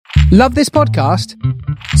Love this podcast?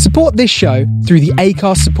 Support this show through the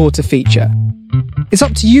Acast supporter feature. It's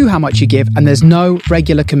up to you how much you give, and there's no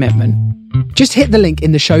regular commitment. Just hit the link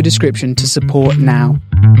in the show description to support now.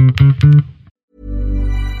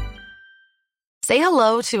 Say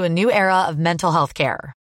hello to a new era of mental health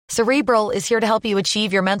care. Cerebral is here to help you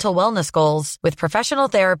achieve your mental wellness goals with professional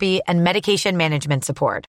therapy and medication management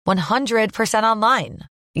support. 100% online.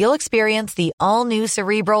 You'll experience the all-new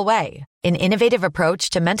Cerebral Way, an innovative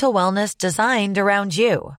approach to mental wellness designed around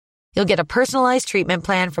you. You'll get a personalized treatment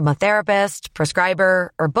plan from a therapist,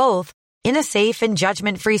 prescriber, or both in a safe and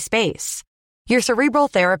judgment-free space. Your Cerebral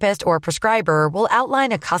therapist or prescriber will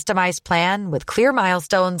outline a customized plan with clear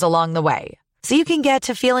milestones along the way, so you can get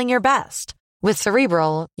to feeling your best. With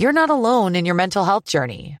Cerebral, you're not alone in your mental health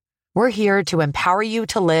journey. We're here to empower you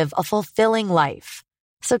to live a fulfilling life.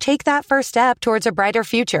 So take that first step towards a brighter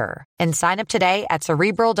future and sign up today at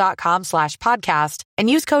Cerebral.com/podcast and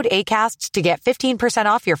use code ACAST to get 15%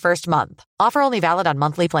 off your first month. Offer only valid on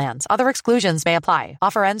monthly plans. Other exclusions may apply.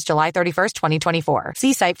 Offer ends July 31st, 2024.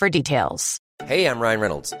 See site for details. Hey, I'm Ryan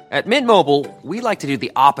Reynolds. At Mint Mobile, we like to do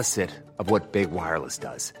the opposite of what Big Wireless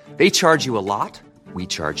does. They charge you a lot. We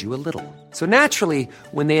charge you a little. So naturally,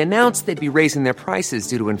 when they announced they'd be raising their prices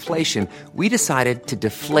due to inflation, we decided to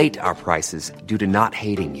deflate our prices due to not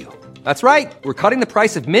hating you. That's right. We're cutting the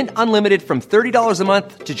price of Mint Unlimited from $30 a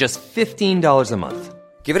month to just $15 a month.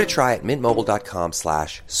 Give it a try at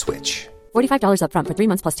mintmobile.com/switch. $45 up front for 3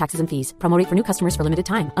 months plus taxes and fees. Promo rate for new customers for limited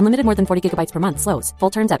time. Unlimited more than 40 gigabytes per month. Slows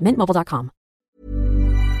full terms at mintmobile.com.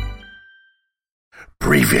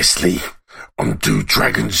 Previously on Do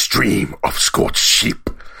Dragons Dream of Scorched Sheep,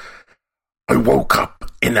 I woke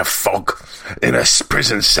up in a fog in a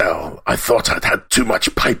prison cell. I thought I'd had too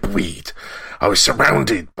much pipe weed. I was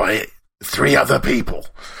surrounded by 3 other people.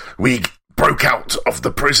 We broke out of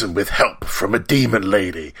the prison with help from a demon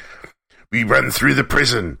lady. We ran through the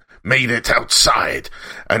prison, made it outside,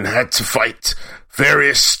 and had to fight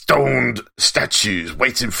various stoned statues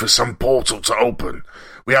waiting for some portal to open.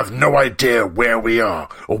 We have no idea where we are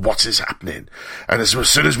or what is happening. And as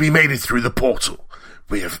soon as we made it through the portal,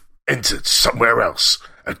 we have entered somewhere else.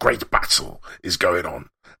 A great battle is going on,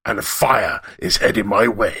 and a fire is heading my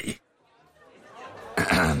way.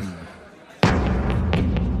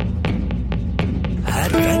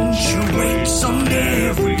 Adventure waits on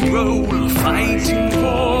every roll, fighting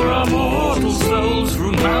for our mortal souls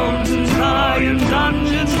through mountains high and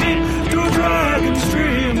dungeons deep, to Dragon's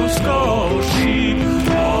Dream of Scorched Sheep.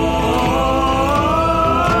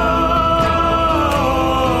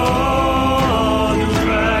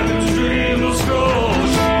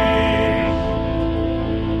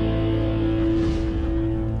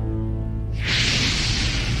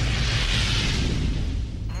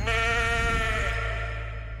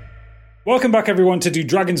 Welcome back, everyone, to Do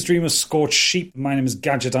Dragon's Dream of Scorched Sheep. My name is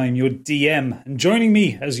Gadget, I am your DM. And joining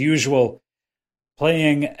me, as usual,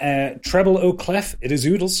 playing Treble O'Clef, it is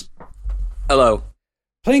Oodles. Hello.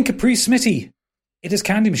 Playing Capri Smitty, it is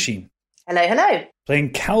Candy Machine. Hello, hello.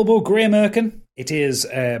 Playing Calbo Greymerkin, it is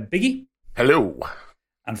Biggie. Hello.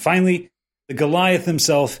 And finally, the Goliath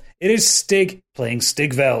himself, it is Stig, playing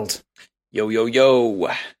Stigveld. Yo, yo, yo.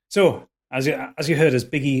 So, as you heard, as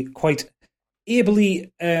Biggie quite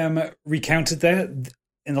ably recounted there,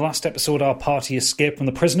 in the last episode, our party escaped from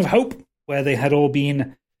the Prison of Hope, where they had all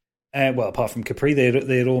been, well, apart from Capri, they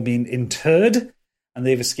had all been interred, and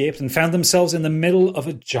they've escaped and found themselves in the middle of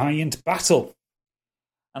a giant battle.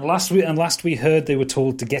 And last we heard, they were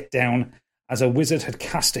told to get down, as a wizard had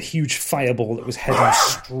cast a huge fireball that was heading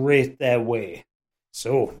straight their way.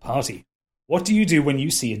 So, party, what do you do when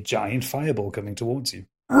you see a giant fireball coming towards you?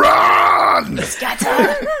 Run!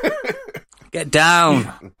 Scatter! Get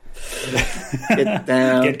down. Get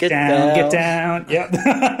down. Get down.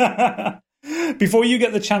 Yep. Before you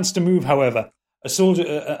get the chance to move, however, a soldier,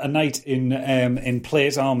 a knight in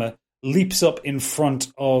plate armor, leaps up in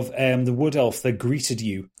front of the wood elf that greeted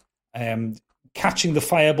you, catching the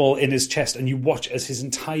fireball in his chest, and you watch as his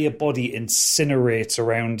entire body incinerates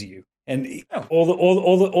around you, and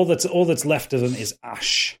all that's left of him is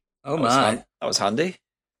ash. Oh my, that was handy.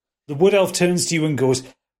 The wood elf turns to you and goes,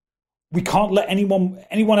 "We can't let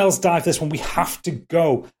anyone else die for this one. We have to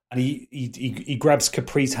go." And he grabs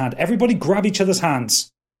Capri's hand. Everybody grab each other's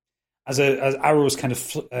hands as arrows kind of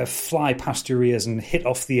fly past your ears and hit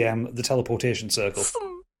off the teleportation circle.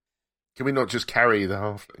 Can we not just carry the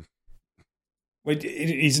halfling? Wait,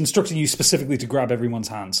 he's instructing you specifically to grab everyone's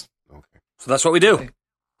hands. Okay. So that's what we do.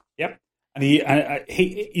 Yep. And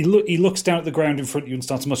he looks down at the ground in front of you and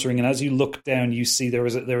starts muttering. And as you look down, you see there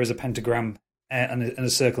is a pentagram and a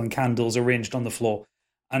circle and candles arranged on the floor.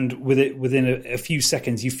 and within a few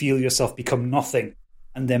seconds, you feel yourself become nothing,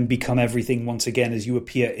 and then become everything once again as you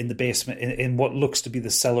appear in the basement, in what looks to be the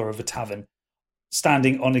cellar of a tavern,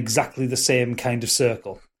 standing on exactly the same kind of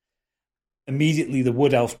circle. Immediately, the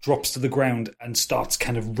wood elf drops to the ground and starts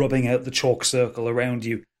kind of rubbing out the chalk circle around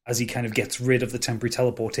you as he kind of gets rid of the temporary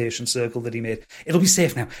teleportation circle that he made. It'll be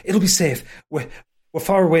safe now. It'll be safe. We're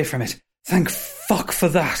far away from it. Thank fuck for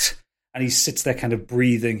that. And he sits there kind of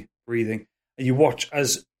breathing. And you watch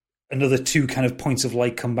as another 2 kind of points of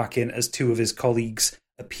light come back in as 2 of his colleagues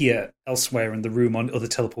appear elsewhere in the room on other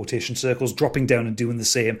teleportation circles, dropping down and doing the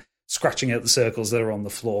same, scratching out the circles that are on the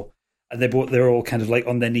floor. And they're all kind of like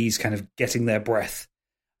on their knees, kind of getting their breath.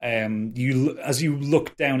 As you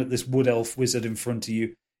look down at this wood elf wizard in front of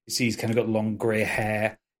you, you see he's kind of got long grey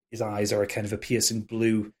hair. His eyes are a kind of a piercing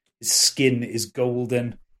blue. His skin is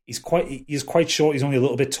golden. He's quite short. He's only a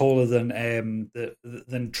little bit taller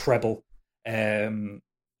than Treble.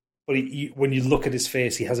 But when you look at his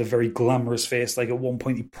face, he has a very glamorous face. Like at one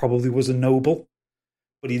point, he probably was a noble,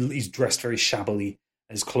 but he's dressed very shabbily.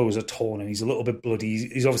 And his clothes are torn, and he's a little bit bloody.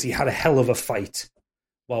 He's obviously had a hell of a fight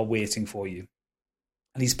while waiting for you,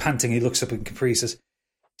 and he's panting. He looks up at Capri, says,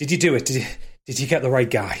 "Did you do it? Did you get the right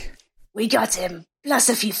guy?" "We got him, plus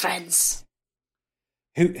a few friends."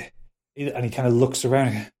 Who? And he kind of looks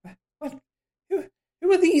around. What?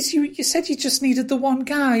 Who are these? You said you just needed the one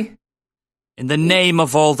guy. In the name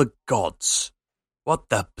of all the gods, what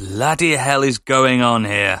the bloody hell is going on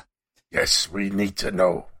here? Yes, we need to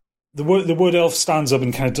know. The wood elf stands up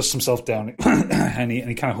and kind of dusts himself down, and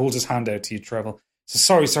he kind of holds his hand out to you, Treble. He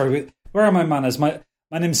says, sorry, where are my manners? My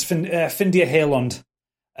name's Findia Halond.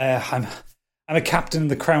 I'm a captain in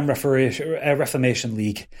the Crown Reformation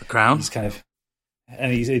League. The Crown? He's kind of,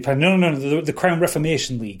 and he's no, the Crown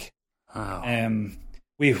Reformation League. Oh.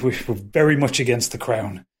 We're very much against the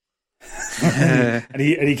Crown. and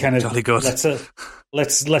he kind of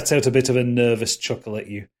lets out a bit of a nervous chuckle at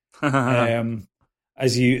you.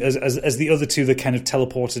 As the other 2 that kind of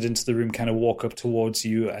teleported into the room kind of walk up towards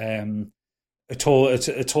you, a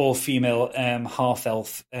tall female half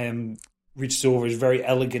elf reaches over, a very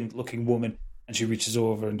elegant looking woman, and she reaches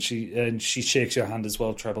over and she shakes your hand as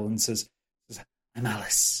well, Treble, and says, "I'm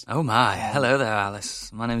Alice." Oh my, hello there,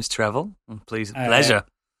 Alice. My name's Treble. Pleasure.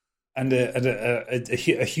 And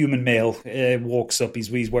a human male walks up.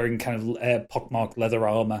 He's wearing kind of pockmarked leather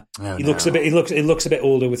armor. He looks a bit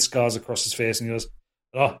older with scars across his face, and he goes,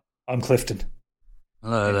 "Oh, I'm Clifton."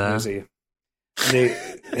 Hello there.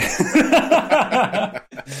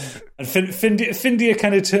 And Findia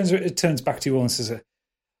kind of turns back to you all and says,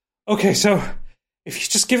 "Okay, so if you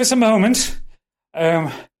just give us a moment,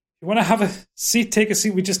 you want to have a seat? Take a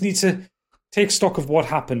seat. We just need to take stock of what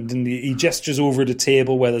happened." And he gestures over at a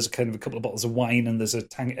table where there's kind of a couple of bottles of wine and there's a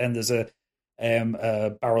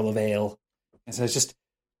barrel of ale. And says,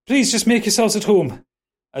 "Please just make yourselves at home."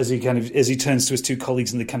 As he turns to his 2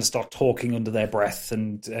 colleagues, and they kind of start talking under their breath,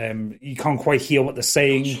 and you can't quite hear what they're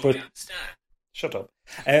saying. But shut up!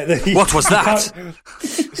 What was that?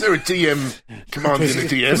 Is there a DM commanding a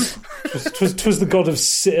DM? Twas the god of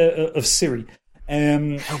Siri. Oh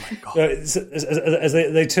my god! As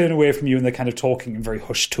they turn away from you, and they're kind of talking in very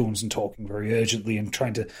hushed tones and talking very urgently and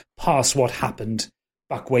trying to pass what happened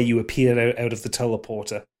back where you appeared out of the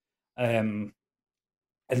teleporter.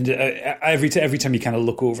 And every time you kind of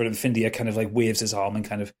look over, and Findia kind of like waves his arm and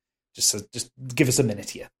kind of just says, "Just give us a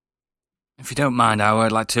minute here." If you don't mind, I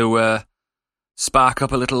would like to spark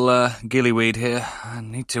up a little gillyweed here. I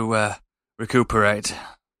need to recuperate.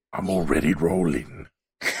 I'm already rolling.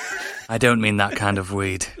 I don't mean that kind of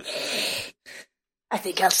weed. I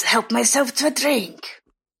think I'll help myself to a drink.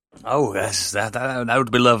 Oh, yes, that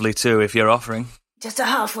would be lovely too, if you're offering. Just a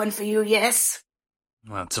half one for you, yes?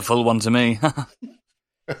 Well, it's a full one to me.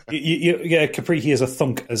 Capri hears a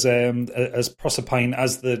thunk as Proserpine,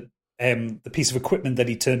 as the piece of equipment that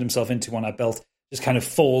he turned himself into on her belt just kind of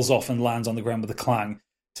falls off and lands on the ground with a clang,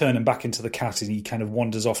 turning back into the cat, and he kind of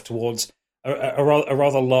wanders off towards a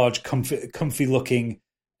rather large, comfy looking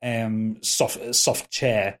soft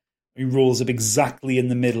chair. He rolls up exactly in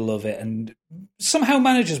the middle of it and somehow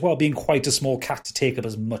manages, while being quite a small cat, to take up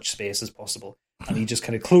as much space as possible. And he just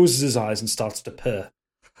kind of closes his eyes and starts to purr.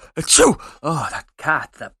 Achoo! Oh, that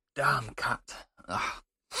cat, that damn cat. Ugh.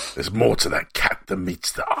 There's more to that cat than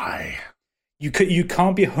meets the eye. You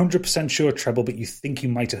can't be 100% sure, Treble, but you think you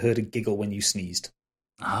might have heard a giggle when you sneezed.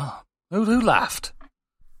 Oh, who laughed?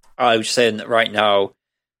 I was saying that right now,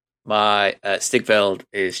 my Stigveld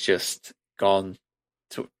is just gone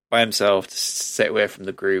by himself to sit away from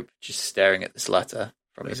the group, just staring at this letter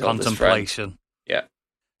from his oldest friend. Contemplation. Yeah.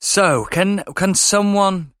 So, can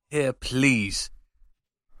someone here please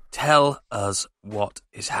tell us what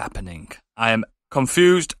is happening. I am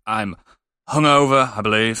confused. I'm hungover, I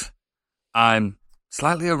believe. I'm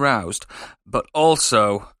slightly aroused, but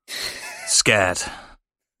also scared.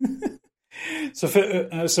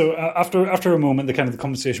 So after a moment, the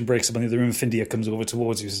conversation breaks up in the other room. Findia comes over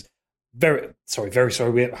towards you. Says, very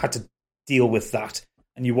sorry. We had to deal with that.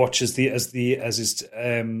 And you watch as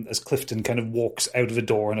Clifton kind of walks out of a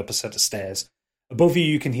door and up a set of stairs. Above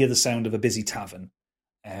you can hear the sound of a busy tavern,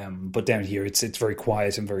 but down here it's very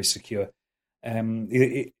quiet and very secure.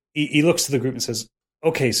 He looks to the group and says,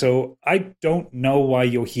 "Okay, so I don't know why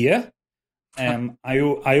you're here. I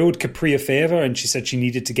owed Capri a favor, and she said she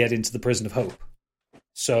needed to get into the Prison of Hope.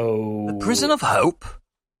 So the Prison of Hope?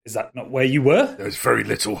 Is that not where you were? There's very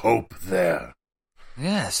little hope there.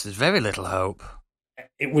 Yes, there's very little hope.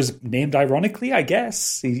 It was named ironically, I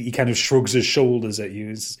guess." He kind of shrugs his shoulders at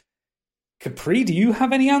you. Capri, do you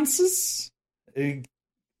have any answers?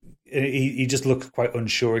 He just looks quite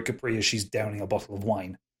unsure at Capri as she's downing a bottle of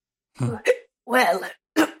wine. Well,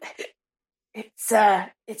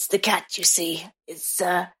 it's the cat, you see.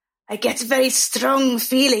 I get very strong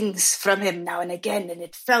feelings from him now and again, and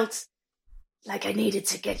it felt like I needed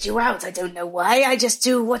to get you out. I don't know why. I just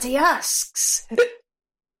do what he asks.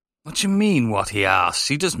 What do you mean, what he asks?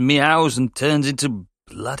 He just meows and turns into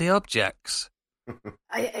bloody objects.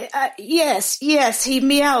 Yes, he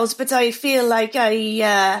meows, but I feel like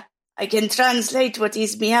I can translate what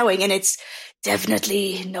he's meowing, and it's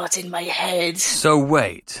definitely not in my head. So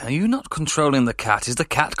wait, are you not controlling the cat? Is the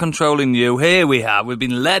cat controlling you? Here we have. We've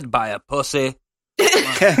been led by a pussy.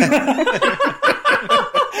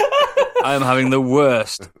 I am having the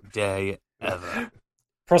worst day ever.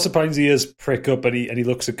 Proserpine's ears prick up, and he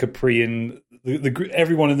looks at Capri, and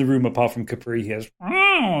everyone in the room apart from Capri hears.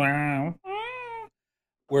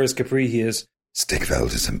 Whereas Capri hears,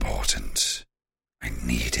 Stigveld is important. I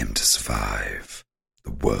need him to survive.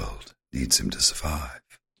 The world needs him to survive.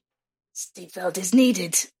 Stigveld is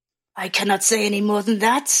needed. I cannot say any more than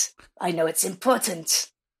that. I know it's important.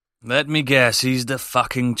 Let me guess, he's the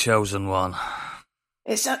fucking chosen one.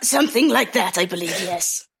 Something like that, I believe,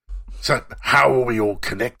 yes. So, how are we all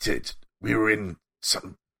connected? We were in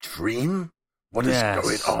some dream? What is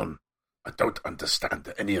going on? I don't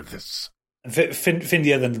understand any of this.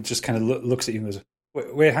 Findia then just kind of looks at you and goes,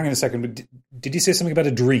 wait, hang on a second. Did you say something about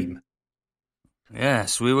a dream?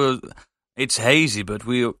 Yes, it's hazy, but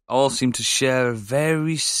we all seem to share a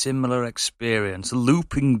very similar experience. A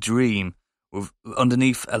looping dream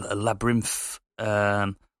underneath a labyrinth,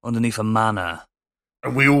 underneath a manor.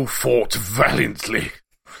 And we all fought valiantly.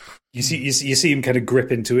 You see him kind of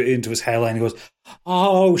grip into his hairline and goes,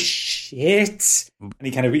 "Oh shit!" And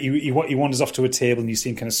he kind of he wanders off to a table, and you see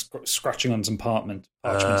him kind of scratching on some parchment.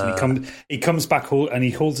 And he comes back and he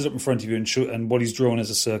holds it up in front of you, and what he's drawn is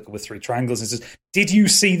a circle with 3 triangles, and says, "Did you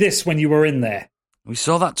see this when you were in there?" We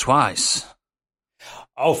saw that twice.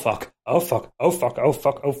 Oh fuck! Oh fuck! Oh fuck! Oh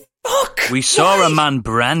fuck! Oh fuck! We saw a man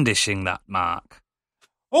brandishing that mark.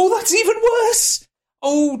 Oh, that's even worse!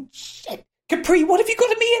 Oh shit! Capri, what have you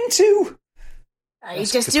gotten me into? I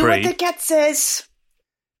just do what the cat says.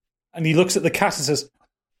 And he looks at the cat and says,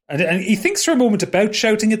 and he thinks for a moment about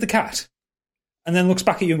shouting at the cat, and then looks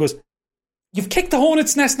back at you and goes, "You've kicked the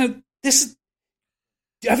hornet's nest now.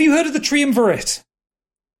 Have you heard of the triumvirate?"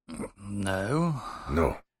 No.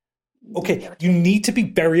 Okay, you need to be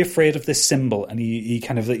very afraid of this symbol. And he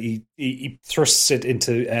thrusts it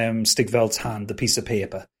into Stigveld's hand, the piece of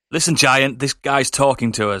paper. Listen, Giant, this guy's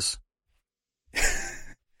talking to us.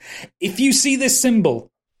 If you see this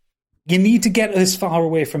symbol, you need to get as far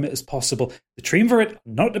away from it as possible. The triumvirate,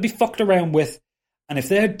 not to be fucked around with. And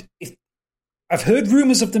if I've heard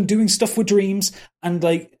rumors of them doing stuff with dreams and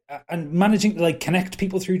managing to connect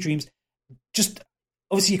people through dreams. Just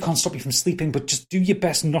obviously you can't stop you from sleeping, but just do your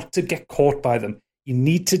best not to get caught by them. You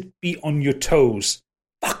need to be on your toes.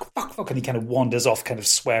 Fuck, and he kind of wanders off, kind of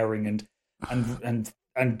swearing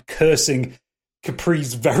and cursing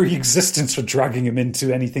Capri's very existence for dragging him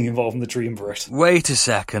into anything involving the triumvirate. Wait a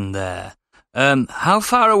second there. How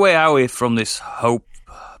far away are we from this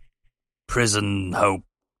prison hope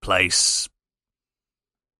place?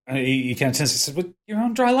 And he kind of turns and says, "Well, you're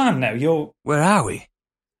on dry land now. Where are we?"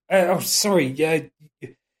 Sorry.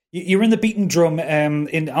 You're in the Beaten Drum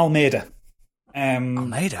in Almeida.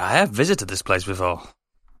 Almeida? I have visited this place before.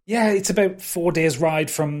 Yeah, it's about 4 days' ride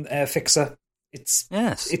from Fixer. It's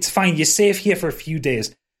fine. You're safe here for a few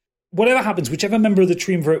days. Whatever happens, whichever member of the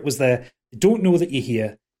triumvirate was there, they don't know that you're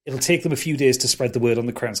here. It'll take them a few days to spread the word on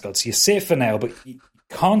the Crown's Guard. So you're safe for now, but you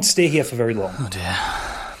can't stay here for very long. Oh dear.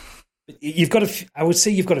 I would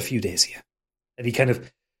say you've got a few days here. And he kind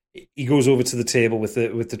of he goes over to the table with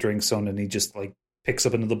the drinks on, and he just like picks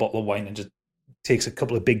up another bottle of wine and just takes a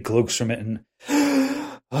couple of big glugs from it, and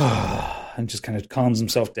just kind of calms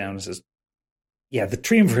himself down and says, "Yeah, the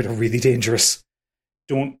triumvirate are really dangerous.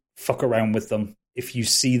 Don't fuck around with them. If you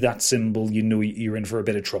see that symbol, you know you're in for a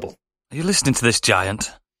bit of trouble." Are you listening to this,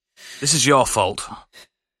 Giant? This is your fault.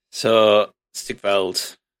 So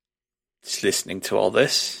Stigveld is listening to all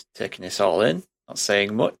this, taking this all in, not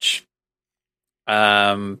saying much.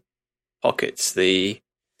 Pockets the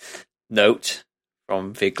note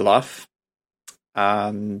from Viglav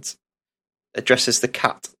and addresses the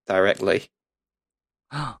cat directly.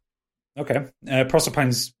 Okay.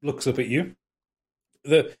 Proserpine looks up at you.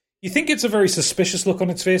 You think it's a very suspicious look on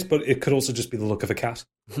its face, but it could also just be the look of a cat.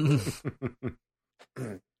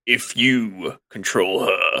 If you control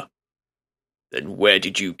her, then where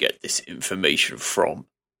did you get this information from?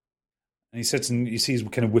 And he sits and you see his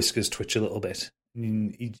kind of whiskers twitch a little bit.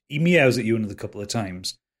 And he meows at you another couple of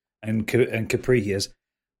times. And Capri hears,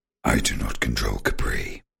 I do not control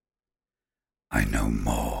Capri. I know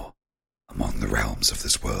more among the realms of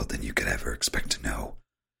this world than you could ever expect to know.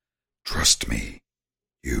 Trust me,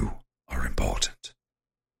 you are important.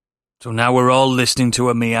 So now we're all listening to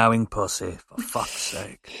a meowing pussy, for fuck's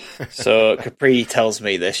sake. So Capri tells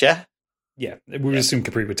me this, yeah? Yeah, we would assume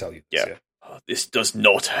Capri would tell you this, yeah. Oh, this does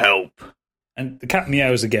not help. And the cat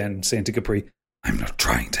meows again, saying to Capri, I'm not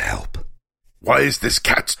trying to help. Why is this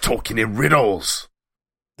cat talking in riddles?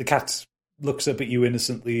 The cat looks up at you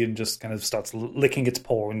innocently and just kind of starts licking its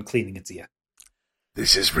paw and cleaning its ear.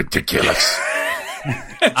 This is ridiculous.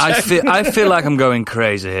 I feel like I'm going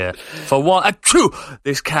crazy here. For one,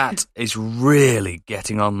 this cat is really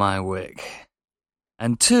getting on my wick.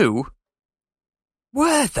 And two,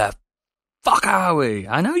 where the fuck are we?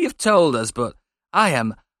 I know you've told us, but I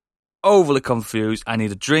am overly confused. I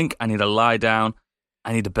need a drink. I need a lie down.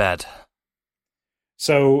 I need a bed.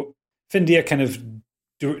 So Findia kind of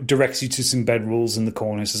directs you to some bed rules in the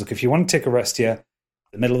corner. Says, look, if you want to take a rest here,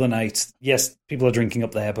 the middle of the night, yes, people are drinking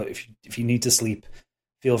up there, but if you need to sleep,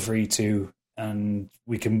 feel free to, and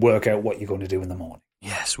we can work out what you're going to do in the morning.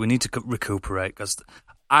 Yes, we need to recuperate, because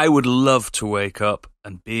I would love to wake up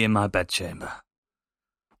and be in my bedchamber.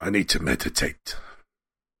 I need to meditate.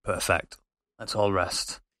 Perfect. Let's all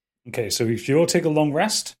rest. Okay, so if you all take a long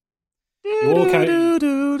rest, you all kind of...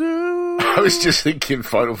 I was just thinking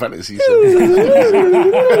Final Fantasy 7.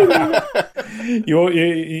 you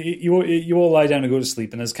all lie down and go to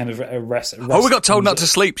sleep, and there's kind of a rest. Oh, we got told not to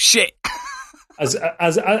sleep. Shit. As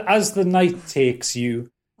the night takes you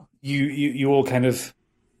all kind of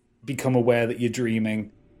become aware that you're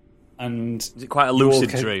dreaming, and is it quite a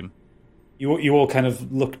lucid dream? You all kind of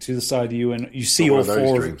look to the side of you, and you see all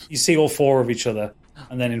four. You see all four of each other,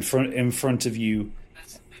 and then in front of you.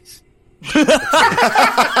 The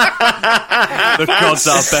gods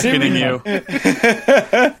are beckoning you.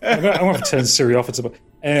 I'm going to turn Siri off. It's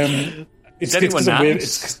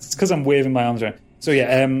because I'm waving my arms around. So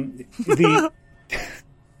yeah,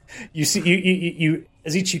 you see you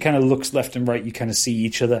as each you kind of looks left and right, you kind of see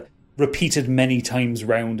each other repeated many times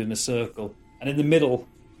round in a circle, and in the middle,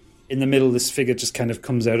 this figure just kind of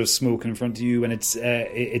comes out of smoke in front of you, and it's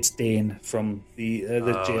Dane from the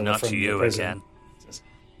jailer not from you the prison. Again.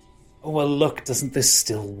 Oh, well, look, doesn't this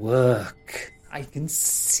still work? I can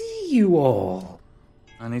see you all.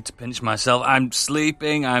 I need to pinch myself. I'm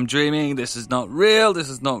sleeping. I'm dreaming. This is not real.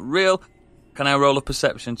 Can I roll a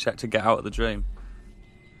perception check to get out of the dream?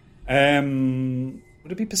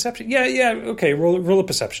 Would it be perception? Yeah, okay, roll a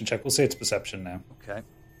perception check. We'll say it's perception now. Okay.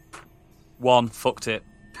 1, fucked it.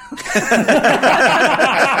 You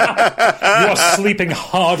are sleeping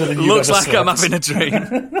harder than you've Looks ever like slept. I'm having a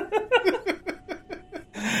dream.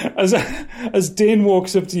 As Dane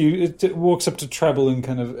walks up to you, walks up to Treble and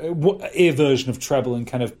kind of a version of Treble and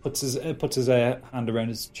kind of puts his hand around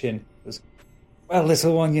his chin. Goes, well,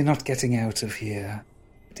 little one, you're not getting out of here.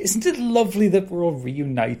 But isn't it lovely that we're all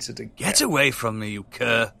reunited again? Get away from me, you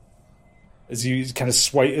cur! As you kind of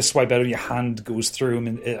swipe out, and your hand goes through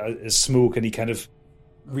him as smoke, and he kind of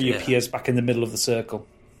reappears back in the middle of the circle.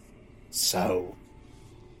 So,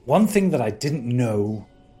 one thing that I didn't know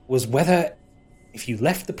was whether, if you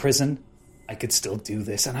left the prison, I could still do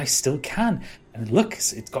this, and I still can. And look,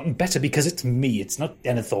 it's gotten better because it's me. It's not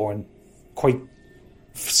Denethor, and quite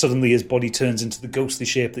suddenly his body turns into the ghostly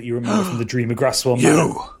shape that you remember from the Dream of Grasswell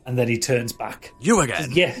Man. And then he turns back. You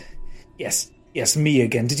again? Yes, me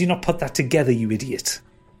again. Did you not put that together, you idiot?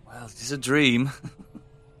 Well, it's a dream.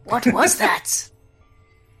 What was that?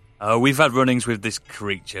 Oh, we've had run-ins with this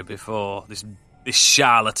creature before. This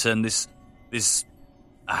charlatan, this...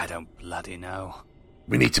 I don't bloody know.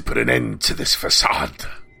 We need to put an end to this facade.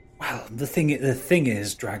 Well, the thing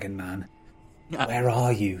is, Dragon Man, where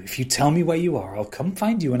are you? If you tell me where you are, I'll come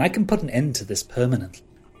find you and I can put an end to this permanently.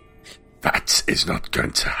 That is not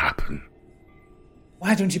going to happen.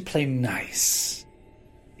 Why don't you play nice?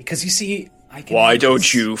 Because you see, I can... Why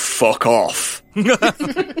don't you fuck off?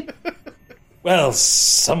 Well,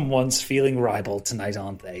 someone's feeling ribald tonight,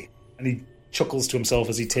 aren't they? And he chuckles to himself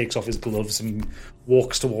as he takes off his gloves and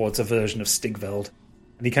walks towards a version of Stigveld.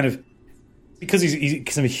 And he kind of, because he's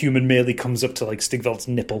kind of a human male, he comes up to like Stigveld's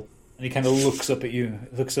nipple and he kind of looks up at you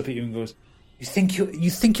and goes, You think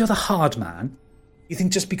you're the hard man? You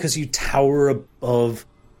think just because you tower above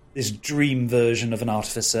this dream version of an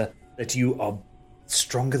artificer that you are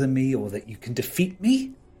stronger than me or that you can defeat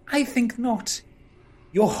me? I think not.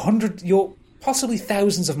 You're possibly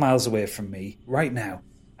thousands of miles away from me right now,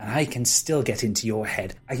 and I can still get into your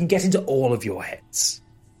head. I can get into all of your heads.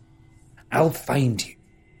 I'll find you,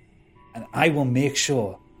 and I will make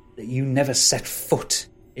sure that you never set foot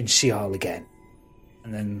in Sheol again.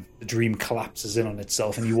 And then the dream collapses in on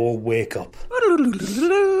itself, and you all wake up.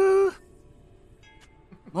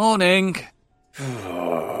 Morning.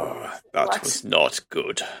 That was not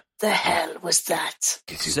good. The hell was that?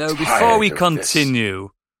 So before we continue,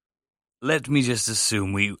 let me just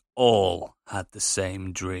assume we all had the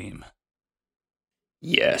same dream.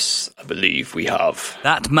 Yes, I believe we have.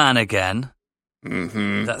 That man again.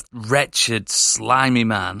 Mm-hmm. That wretched, slimy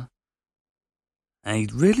man. And he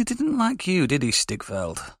really didn't like you, did he,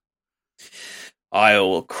 Stigveld?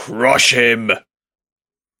 I'll crush him.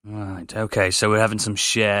 Right, okay, so we're having some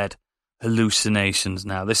shared hallucinations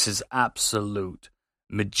now. This is absolute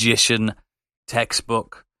magician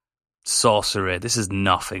textbook sorcery. This is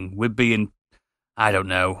nothing. We're being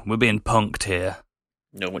punked here.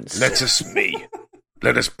 No one's me.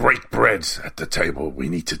 Let us break bread at the table. We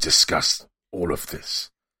need to discuss all of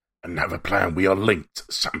this and have a plan. We are linked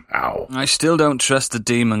somehow. I still don't trust the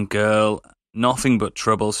demon girl. Nothing but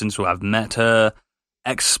trouble since I've met her.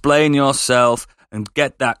 Explain yourself and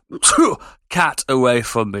get that cat away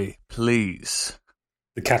from me, please.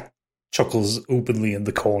 The cat chuckles openly in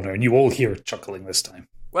the corner, and you all hear it chuckling this time.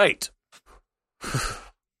 Wait.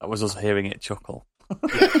 That was us hearing it chuckle.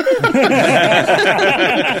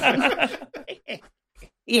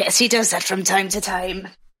 Yes, he does that from time to time.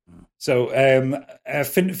 So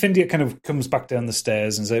Findia kind of comes back down the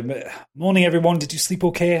stairs and says, "Morning, everyone. Did you sleep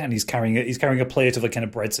okay?" And he's carrying a plate of like kind of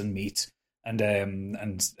breads and meat and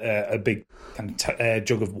a big kind of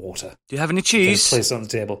jug of water. Do you have any cheese? Placed on the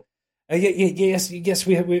table. Yes. We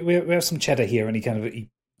have some cheddar here, and he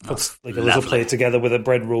puts a little plate together with a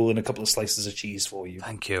bread roll and a couple of slices of cheese for you.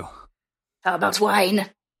 Thank you. How about wine?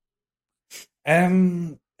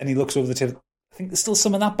 And he looks over the table. I think there's still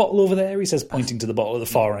some in that bottle over there, he says, pointing to the bottle at the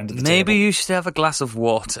far end of the table. Maybe you should have a glass of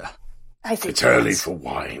water. I think it's early for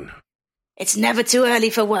wine. It's never too early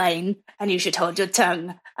for wine, and you should hold your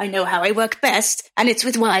tongue. I know how I work best, and it's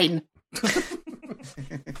with wine.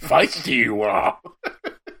 Feisty you are.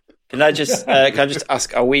 Can I just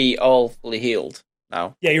ask, are we all fully healed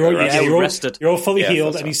now? Yeah, you're all rested. You're all fully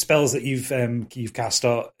healed. Any spells that you've cast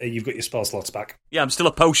out, you've got your spell slots back. Yeah, I'm still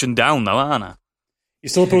a potion down though, aren't I? You're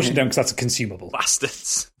still a potion down because that's a consumable.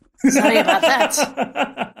 Bastards. Sorry about that.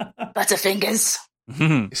 Butterfingers.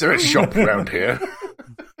 Is there a shop around here?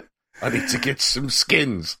 I need to get some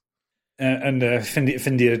skins. And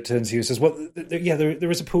Findia turns to you and says, "Well, there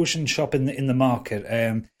is a potion shop in the market.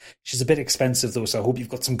 She's a bit expensive though, so I hope you've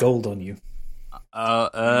got some gold on you."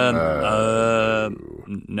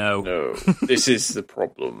 No. This is the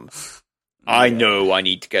problem. I know I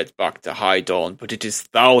need to get back to High Dawn, but it is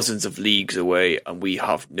thousands of leagues away, and we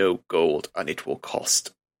have no gold, and it will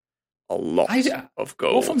cost a lot of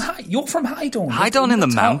gold. You're from High Dawn. High Dawn in the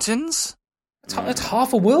mountains? It's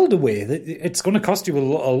half a world away. It's going to cost you a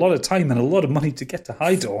lot of time and a lot of money to get to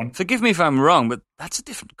High Dawn. Forgive me if I'm wrong, but that's a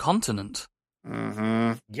different continent.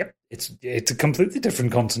 Mm-hmm. Yep, it's a completely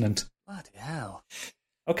different continent. Bloody hell.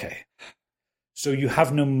 Okay. So you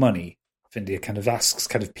have no money, Findia kind of asks,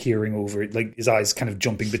 kind of peering over it, like his eyes kind of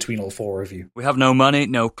jumping between all four of you. We have no money,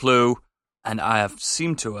 no clue, and I have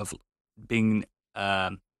seemed to have been...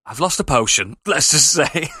 I've lost a potion, let's just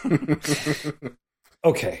say.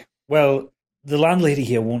 Okay, well, the landlady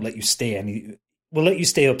here won't let you stay we'll let you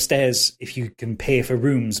stay upstairs if you can pay for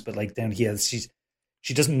rooms, but like down here,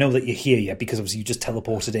 she doesn't know that you're here yet because obviously you just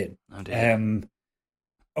teleported in. Oh dear.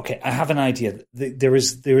 Okay, I have an idea. There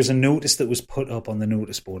is a notice that was put up on the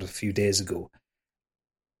notice board a few days ago.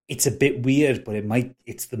 It's a bit weird, but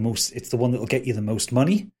it's the one that will get you the most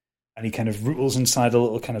money. And he kind of rootles inside a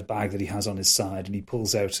little kind of bag that he has on his side, and he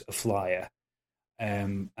pulls out a flyer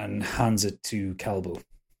and hands it to Calbo.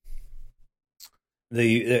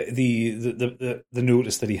 The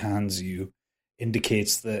notice that he hands you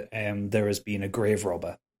indicates that there has been a grave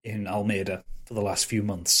robber in Almeida for the last few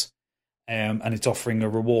months, and it's offering a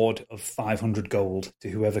reward of 500 gold to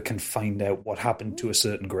whoever can find out what happened to a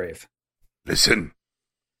certain grave. Listen,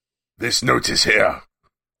 this notice here,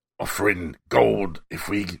 offering gold if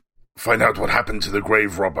we find out what happened to the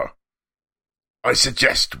grave robber. I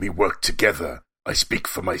suggest we work together. I speak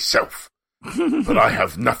for myself, but I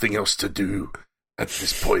have nothing else to do at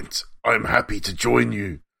this point. I'm happy to join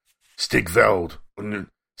you, Stigveld.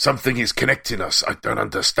 Something is connecting us. I don't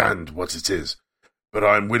understand what it is, but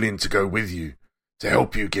I'm willing to go with you to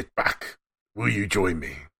help you get back. Will you join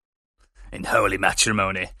me? In holy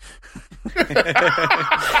matrimony.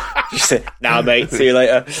 You said, "Now, mate, see you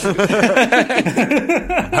later."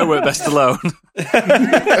 I work best alone.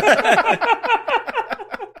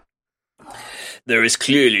 There is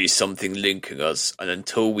clearly something linking us, and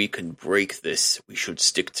until we can break this, we should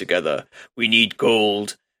stick together. We need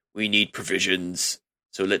gold, we need provisions,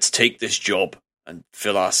 so let's take this job and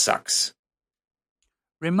fill our sacks.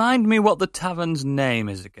 Remind me what the tavern's name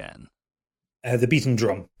is again. The Beaten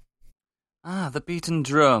Drum. Ah, the Beaten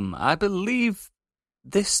Drum. I believe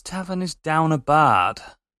this tavern is down a bard.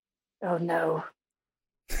 Oh, no.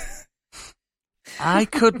 I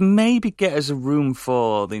could maybe get us a room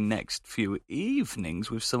for the next few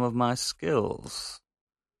evenings with some of my skills.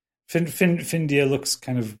 Findia looks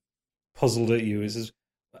kind of puzzled at you. He says,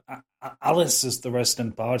 Alice is the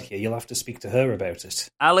resident bard here. You'll have to speak to her about it.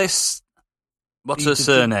 Alice, what's her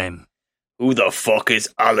surname? Who the fuck is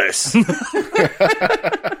Alice?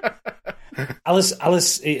 Alice,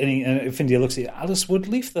 and Findia looks at you. Alice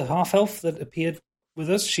Woodleaf, the half-elf that appeared with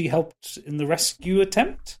us. She helped in the rescue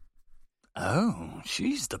attempt. Oh,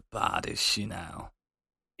 she's the bard, is she now?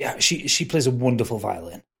 Yeah, she plays a wonderful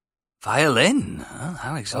violin. Violin? Oh,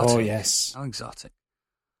 how exotic. Oh, yes. How exotic.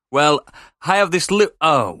 Well, I have this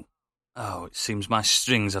Oh, it seems my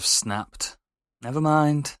strings have snapped. Never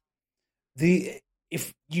mind.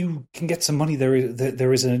 If you can get some money, there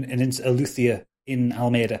is a luthier in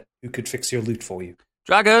Almeida who could fix your lute for you.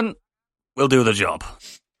 Dragon, we'll do the job.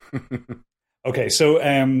 Okay, so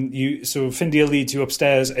Findia leads you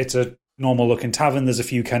upstairs. It's a normal looking tavern. There's a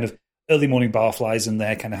few kind of early morning barflies in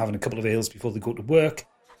there, kind of having a couple of ales before they go to work.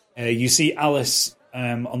 You see Alice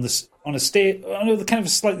on a stage, on a kind of a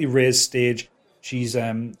slightly raised stage. She's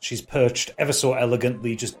perched ever so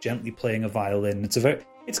elegantly, just gently playing a violin.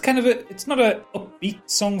 It's not a upbeat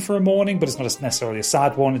song for a morning, but it's not necessarily a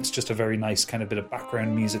sad one. It's just a very nice kind of bit of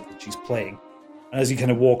background music that she's playing. And as you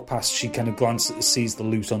kind of walk past, she kind of sees the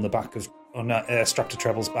lute on the back strapped to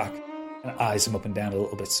Treble's back, and eyes him up and down a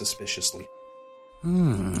little bit suspiciously.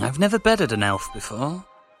 I've never bedded an elf before.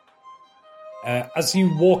 As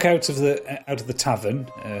you walk out of the tavern,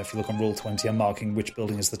 if you look on Roll20, I'm marking which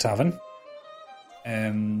building is the tavern.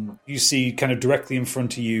 You see, kind of directly in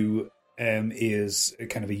front of you is a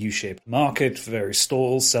kind of a U-shaped market for various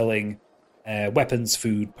stalls selling weapons,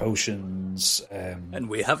 food, potions, and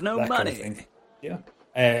we have no money. Kind of thing. Yeah.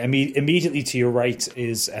 Immediately to your right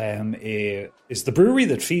is the brewery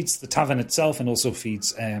that feeds the tavern itself, and also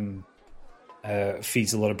feeds a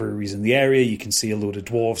lot of breweries in the area. You can see a load of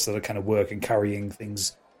dwarves that are kind of working, carrying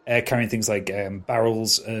things like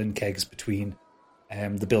barrels and kegs between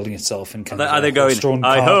the building itself and kind of. Are they going?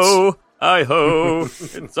 Hi ho!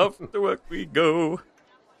 It's off to work we go.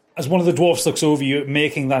 As one of the dwarfs looks over you,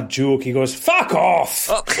 making that joke, he goes, "Fuck off!"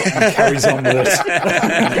 And carries on with it.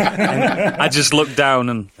 I just looked down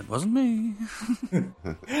and it wasn't me.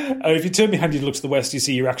 If you turn behind you to look to the west, you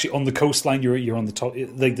see you're actually on the coastline. You're on the top.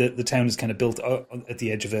 Like the town is kind of built at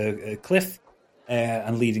the edge of a cliff,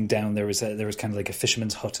 and leading down there is kind of like a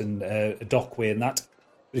fisherman's hut and a dockway and that.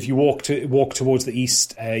 But if you walk towards the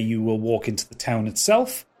east, you will walk into the town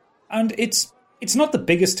itself, and it's not the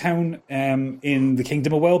biggest town in the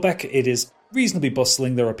Kingdom of Welbeck. It is reasonably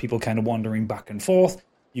bustling. There are people kind of wandering back and forth.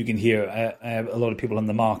 You can hear a lot of people in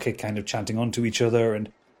the market kind of chanting onto each other, and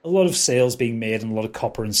a lot of sales being made, and a lot of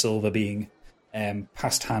copper and silver being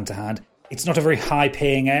passed hand to hand. It's not a very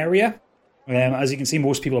high-paying area. As you can see,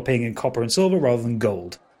 most people are paying in copper and silver rather than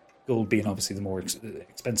gold. Gold being obviously the more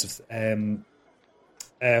expensive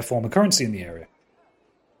form of currency in the area.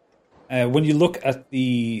 When you look at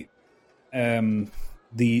the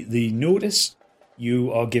notice,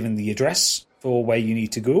 you are given the address for where you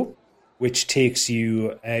need to go, which takes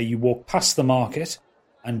you, you walk past the market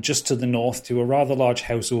and just to the north to a rather large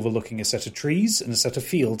house overlooking a set of trees and a set of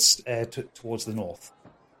fields towards the north.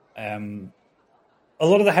 A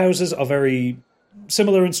lot of the houses are very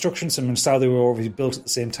similar in structure, similar in style. They were already built at the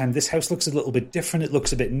same time. This house looks a little bit different. It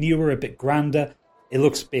looks a bit newer, a bit grander. it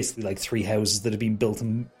looks basically like 3 houses that have been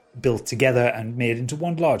built together and made into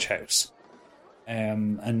one large house.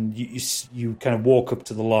 And you kind of walk up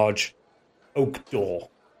to the large oak door.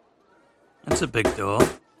 That's a big door.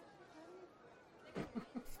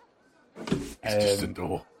 It's just a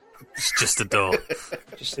door. It's just a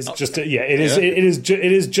door.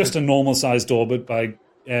 It is just a normal sized door, but by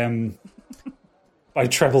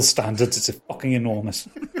treble standards, it's fucking enormous.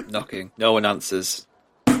 Knocking. No one answers.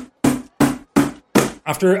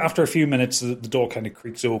 After a few minutes, the door kind of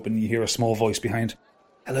creaks open. You hear a small voice behind.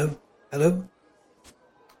 Hello?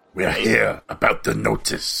 We're here about the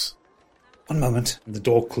notice. One moment. And the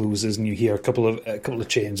door closes, and you hear a couple of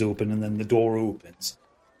chains open, and then the door opens,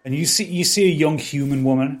 and you see a young human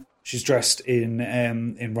woman. She's dressed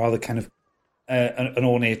in rather kind of an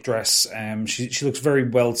ornate dress. She looks very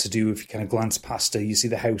well to do. If you kind of glance past her, you see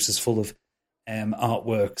the house is full of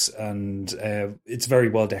artworks, and it's very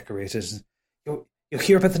well decorated. You'll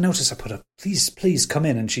hear about the notice I put up. Please come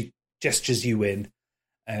in. And she gestures you in.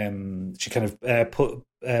 She kind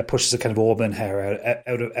of pushes a kind of auburn hair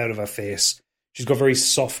out of her face. She's got very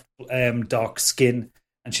soft, dark skin,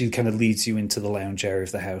 and she kind of leads you into the lounge area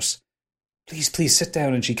of the house. Please sit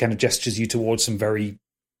down. And she kind of gestures you towards some very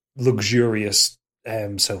luxurious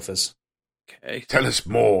sofas. Okay. Tell us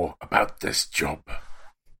more about this job.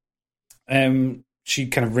 She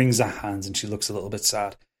kind of wrings her hands and she looks a little bit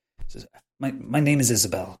sad. She says, My name is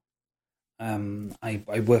Isabel.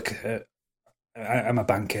 I work. I'm a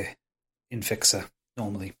banker in Fixer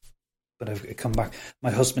normally, but I've come back.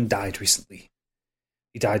 My husband died recently.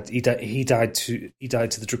 He died to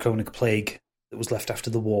the draconic plague that was left after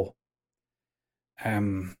the war.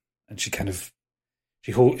 And she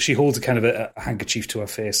holds a kind of a handkerchief to her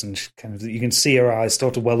face, and you can see her eyes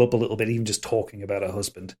start to well up a little bit, even just talking about her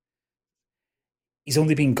husband. He's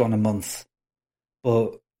only been gone a month,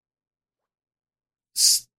 but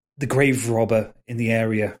the grave robber in the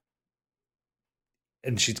area,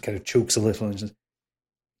 and she kind of chokes a little and says,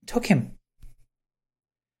 took him.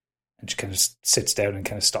 And she kind of sits down and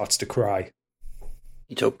kind of starts to cry.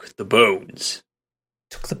 He took the bones.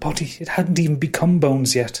 Took the body. It hadn't even become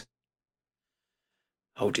bones yet.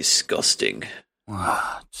 How disgusting.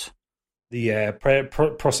 What? The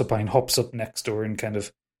Proserpine hops up next to her and kind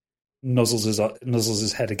of nuzzles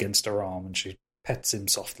his head against her arm, and she pets him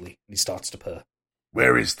softly, and he starts to purr.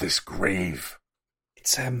 Where is this grave?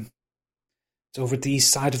 It's over at the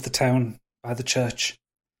east side of the town by the church.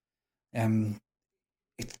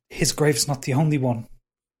 His grave's not the only one.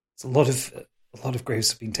 It's a lot of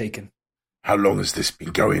graves have been taken. How long has this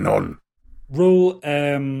been going on? Roll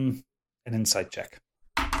an insight check.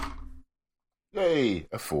 Yay,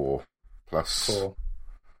 a 4 plus 4.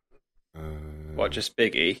 What, just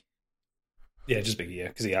Biggie? Yeah, just Biggie, yeah,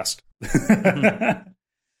 because he asked.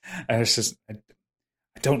 It's just, I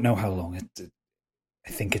don't know how long. I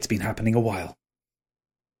think it's been happening a while.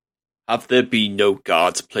 Have there been no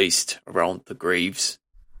guards placed around the graves?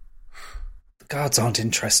 The guards aren't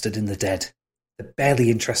interested in the dead. They're barely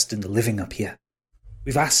interested in the living up here.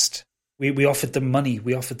 We've asked. We offered them money.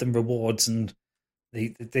 We offered them rewards, and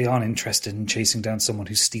they aren't interested in chasing down someone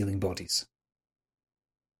who's stealing bodies.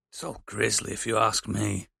 It's all grisly, if you ask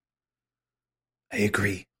me. I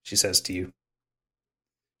agree, she says to you.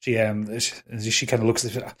 She kind of looks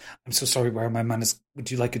at you. I'm so sorry, where are my manners? Would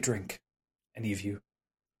you like a drink? Any of you?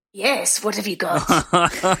 Yes, what have you got?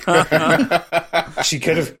 She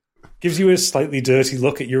kind of gives you a slightly dirty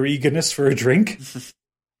look at your eagerness for a drink,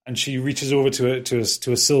 and she reaches over to a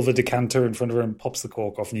silver decanter in front of her and pops the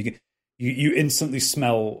cork off, and you instantly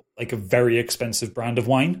smell like a very expensive brand of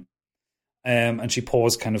wine. And she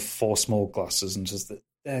pours kind of 4 small glasses and says,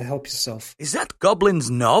 "Help yourself." Is that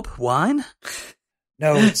Goblin's Knob wine?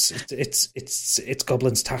 No, it's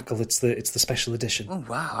Goblin's Tackle. It's the special edition. Oh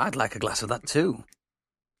wow, I'd like a glass of that too.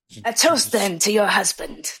 A toast then to your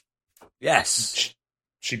husband. Yes.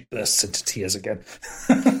 She bursts into tears again.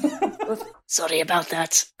 Sorry about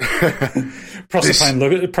that.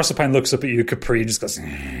 Proserpine looks up at you, Capri, and just goes,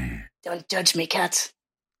 Don't judge me, cat.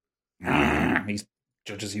 He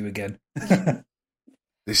judges you again.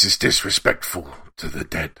 This is disrespectful to the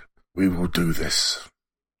dead. We will do this.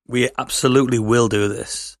 We absolutely will do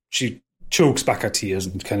this. She chokes back her tears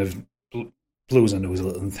and kind of blows her nose a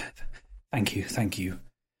little. Thank you.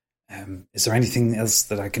 Is there anything else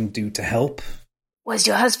that I can do to help? Was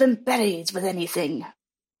your husband buried with anything?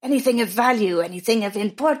 Anything of value? Anything of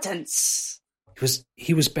importance?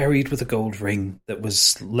 He was buried with a gold ring that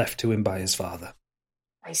was left to him by his father.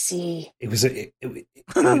 I see. He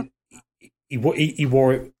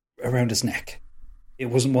wore it around his neck. It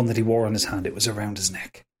wasn't one that he wore on his hand. It was around his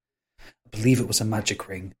neck. I believe it was a magic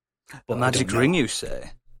ring. But a magic ring, you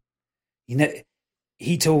say?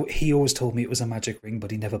 He always told me it was a magic ring,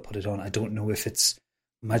 but he never put it on. I don't know if it's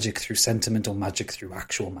magic through sentiment or magic through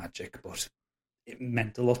actual magic, but it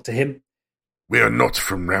meant a lot to him. We are not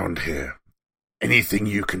from round here. Anything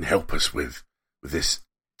you can help us with this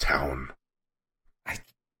town?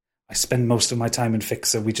 I spend most of my time in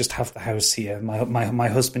Fixer. We just have the house here. My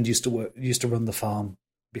husband used to run the farm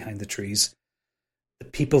behind the trees. The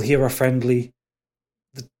people here are friendly.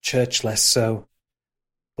 The church less so.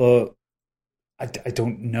 But I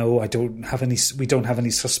don't know. We don't have any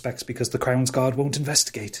suspects because the Crown's Guard won't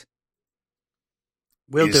investigate.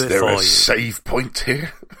 We'll do it for you. Is there a save point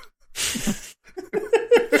here?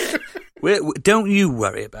 Don't you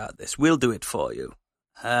worry about this. We'll do it for you.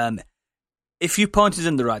 If you point us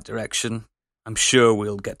in the right direction, I'm sure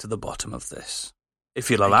we'll get to the bottom of this.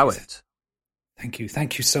 If you'll allow it. Thank you.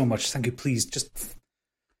 Thank you so much. Thank you. Please, just...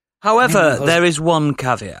 However, there is one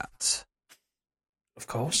caveat. Of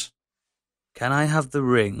course. Can I have the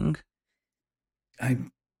ring?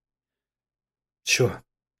 I'm... Sure.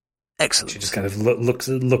 Excellent. She just kind of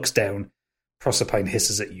looks down. Proserpine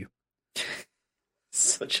hisses at you.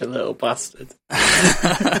 Such a little bastard.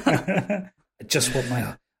 I just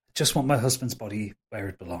want my husband's body where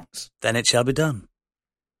it belongs. Then it shall be done.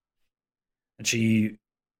 And she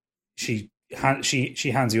hands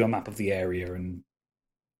you a map of the area and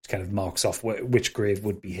kind of marks off which grave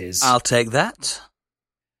would be his. I'll take that.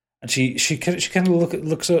 And she kind of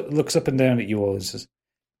looks up and down at you all and says,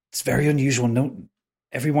 "It's very unusual. No,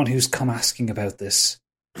 everyone who's come asking about this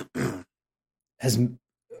has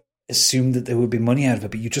assumed that there would be money out of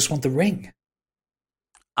it, but you just want the ring."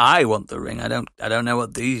 I want the ring. I don't know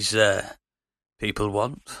what these people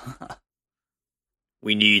want.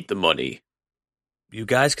 We need the money. You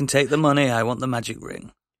guys can take the money. I want the magic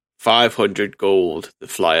ring. 500 gold, the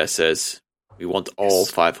flyer says. We want all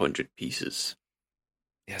 500 pieces.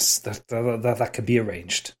 Yes, that could be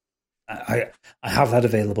arranged. I have that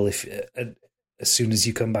available. If as soon as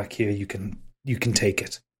you come back here, you can take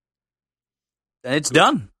it. Then it's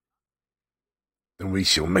done. Then we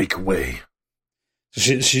shall make a way.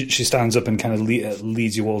 She stands up and kind of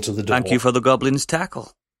leads you all to the door. Thank you for the goblin's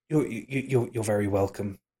tackle. You're very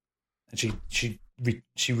welcome. And she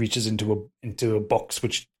reaches into a box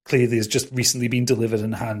which clearly has just recently been delivered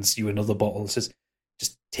and hands you another bottle. Says,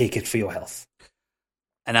 "Just take it for your health."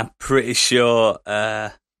 And I'm pretty sure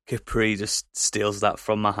Capri just steals that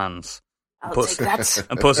from my hands. I'll take that.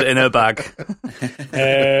 And puts it in her bag.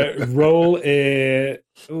 Roll a...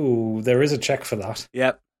 Ooh, there is a check for that.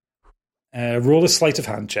 Yep. Roll a sleight of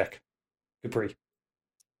hand check. Capri.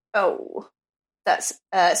 Oh, that's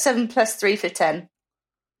 7 plus 3 for 10.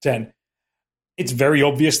 10. It's very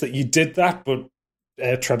obvious that you did that, but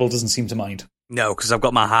Treble doesn't seem to mind. No, because I've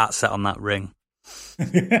got my heart set on that ring.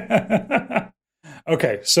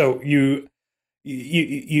 Okay, so you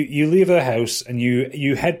leave the house and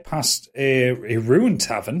you head past a ruined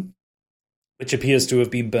tavern, which appears to have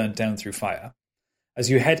been burnt down through fire, as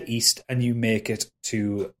you head east and you make it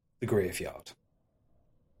to the graveyard.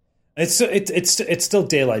 It's still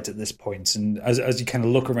daylight at this point, and as you kind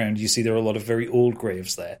of look around, you see there are a lot of very old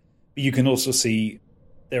graves there. But you can also see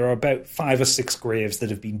there are about 5 or 6 graves that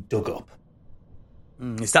have been dug up.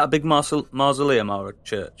 Is that a big mausoleum or a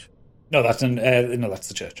church? No, that's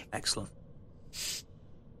the church. Excellent.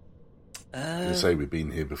 I say we've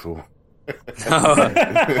been here before.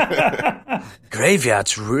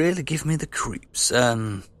 Graveyards really give me the creeps.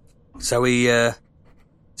 So we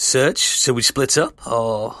search? Shall we split up,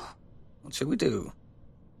 or what should we do?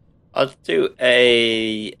 I'll do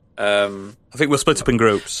a. I think we'll split up in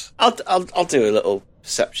groups. I'll do a little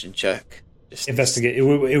perception check. Just investigate. It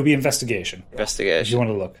will be investigation. Investigation. If you want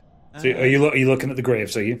to look. So are you looking at the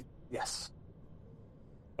graves? Are you? Yes.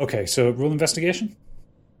 Okay, so roll investigation.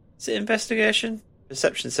 Is it investigation?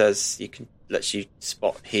 Perception says lets you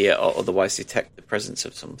spot, hear, or otherwise detect the presence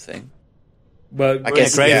of something. Well, I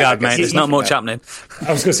guess graveyard, mate. There's not much happening.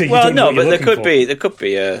 I was going to say. Well, no, but there could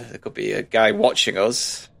be a guy watching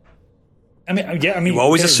us. I mean, you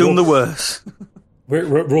always assume the worst.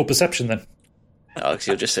 Roll perception then. Alex,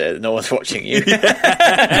 you'll just say that no one's watching you.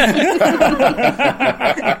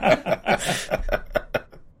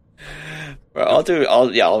 Right,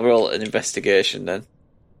 I'll roll an investigation then.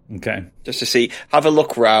 Okay. Just to have a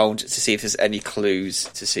look round to see if there's any clues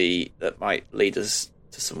to see that might lead us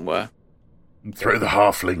to somewhere. Okay. Throw the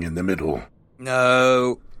halfling in the middle.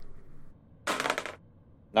 No.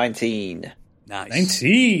 19. Nice.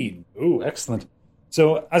 19. Ooh, excellent.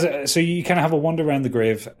 So you kind of have a wander around the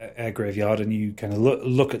graveyard, and you kind of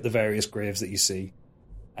look at the various graves that you see,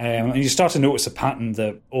 and you start to notice a pattern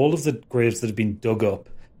that all of the graves that have been dug up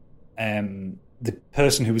the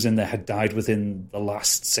person who was in there had died within the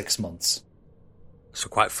last 6 months. So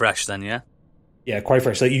quite fresh then, yeah? Yeah, quite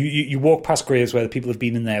fresh. Like you walk past graves where the people have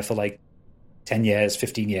been in there for like 10 years,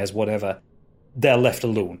 15 years, whatever. They're left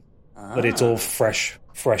alone. But it's all fresh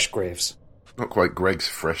graves. Not quite Greg's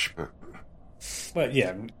fresh, but... But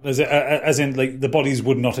yeah, as in, like, the bodies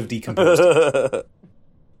would not have decomposed. Okay,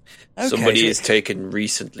 somebody has taken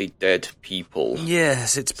recently dead people.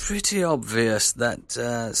 Yes, it's pretty obvious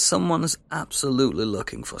that someone's absolutely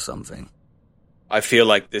looking for something. I feel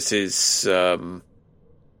like this is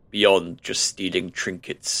beyond just stealing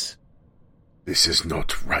trinkets. This is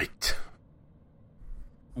not right.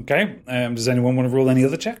 Okay, does anyone want to roll any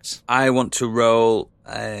other checks? I want to roll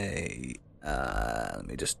a... let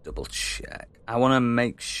me just double check. I want to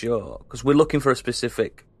make sure, because we're looking for a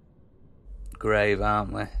specific grave,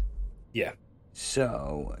 aren't we? Yeah.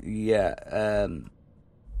 So, yeah,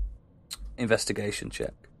 investigation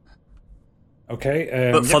check.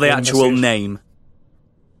 Okay. But for the actual name.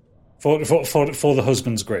 For the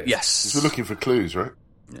husband's grave. Yes. We're looking for clues, right?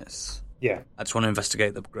 Yes. Yeah. I just want to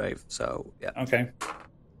investigate the grave, so, yeah. Okay.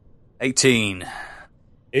 18.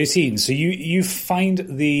 So you find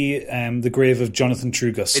the grave of Jonathan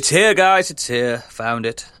Trugust. It's here, guys. It's here. Found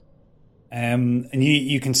it. And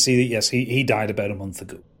you can see that, yes, he died about a month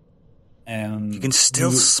ago. You can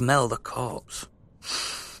still smell the corpse.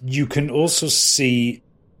 You can also see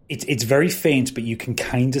it's very faint, but you can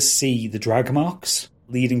kind of see the drag marks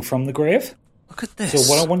leading from the grave. Look at this. So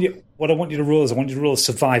what I want you to roll is a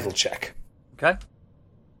survival check. Okay.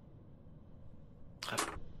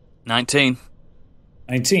 19.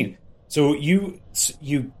 So you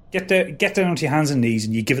get down onto your hands and knees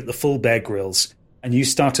and you give it the full Bear Grylls and you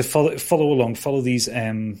start to follow these.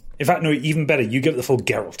 In fact, no, even better, you give it the full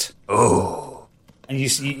Geralt. Oh, and you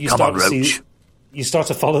start to see. You start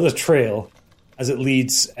to follow the trail as it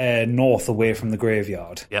leads north away from the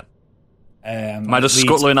graveyard. Yep. Am I just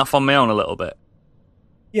scuttling off on my own a little bit?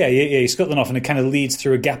 Yeah. You're scuttling off, and it kind of leads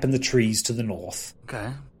through a gap in the trees to the north.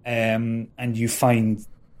 Okay. And you find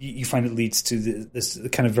it leads to this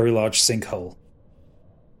kind of very large sinkhole.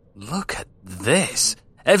 Look at this.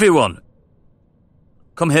 Everyone,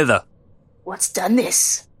 come hither. What's done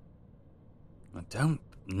this? I don't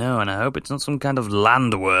know, and I hope it's not some kind of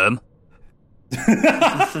landworm.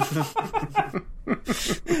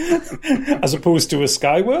 As opposed to a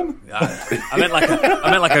skyworm? I meant like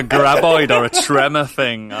a graboid or a tremor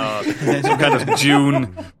thing, or some kind of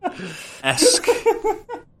Dune-esque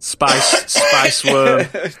spice worm.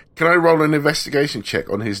 Can I roll an investigation check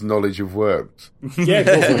on his knowledge of worms? Yeah,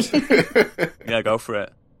 go for it. Yeah, go for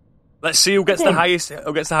it. Let's see who gets the highest.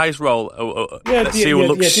 Who gets the highest roll? Let's see who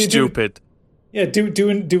looks stupid. Do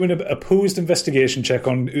an opposed investigation check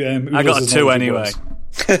on. I got a 2 anyway.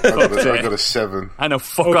 I got a 7. I know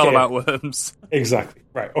fuck all about worms. Exactly.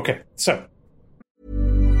 Right. Okay. So.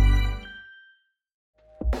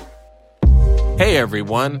 Hey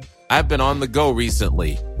everyone, I've been on the go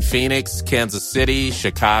recently. Phoenix, Kansas City,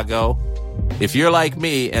 Chicago. If you're like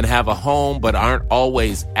me and have a home but aren't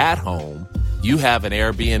always at home, you have an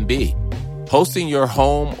Airbnb. Hosting your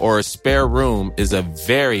home or a spare room is a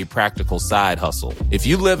very practical side hustle. If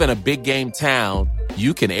you live in a big game town,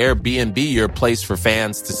 you can Airbnb your place for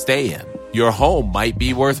fans to stay in. Your home might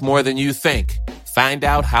be worth more than you think. Find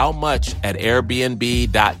out how much at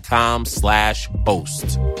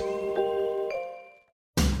airbnb.com/host.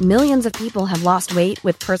 Millions of people have lost weight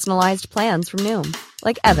with personalized plans from Noom.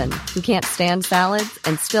 Like Evan, who can't stand salads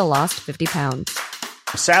and still lost 50 pounds.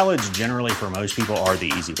 Salads generally for most people are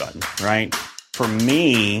the easy button, right? For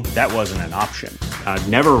me, that wasn't an option. I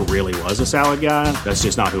never really was a salad guy. That's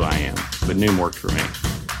just not who I am. But Noom worked for me.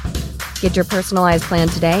 Get your personalized plan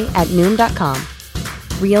today at Noom.com.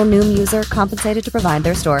 Real Noom user compensated to provide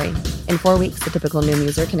their story. In 4 weeks, the typical Noom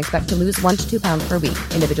user can expect to lose 1 to 2 pounds per week.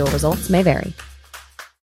 Individual results may vary.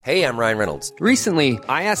 Hey, I'm Ryan Reynolds. Recently,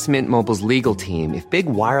 I asked Mint Mobile's legal team if big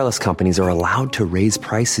wireless companies are allowed to raise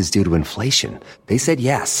prices due to inflation. They said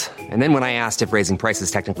yes. And then when I asked if raising prices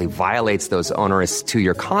technically violates those onerous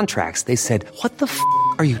 2-year contracts, they said, "What the f***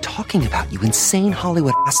 are you talking about, you insane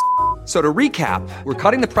Hollywood ass?" So to recap, we're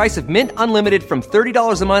cutting the price of Mint Unlimited from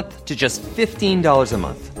 $30 a month to just $15 a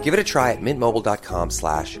month. Give it a try at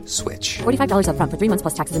mintmobile.com/switch. $45 up front for 3 months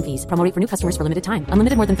plus taxes and fees. Promo rate for new customers for limited time.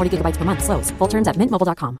 Unlimited more than 40 gigabytes per month. Slows full terms at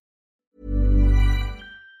mintmobile.com.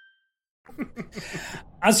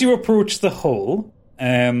 As you approach the hole,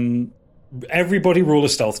 everybody roll a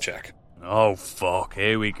stealth check. Oh, fuck.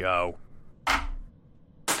 Here we go.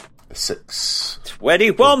 6.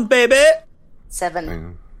 21, baby!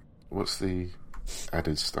 7. What's the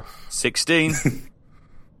added stuff? 16.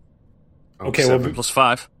 Okay, 7. well, plus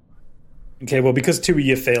 5. Okay, well, because two of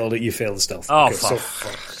you failed it, you failed the stealth. Oh, okay,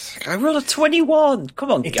 fuck. I rolled a 21.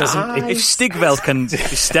 Come on, It guys. doesn't- If Stigveld can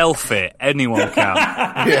stealth it, anyone can.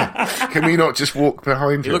 Yeah. Can we not just walk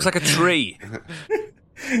behind He him? looks like a tree.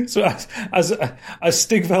 So as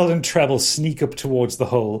Stigveld and Treble sneak up towards the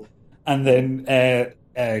hole, and then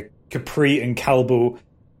Capri and Calbo,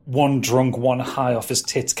 one drunk, one high off his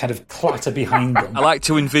tits, kind of clatter behind them. I like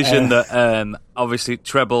to envision that. Obviously,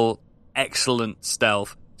 Treble, excellent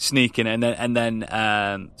stealth, sneaking, and then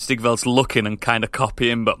Stigveld's looking and kind of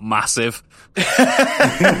copying, but massive. Like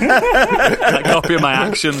copying my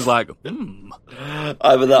actions, like.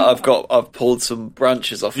 Either that, I've pulled some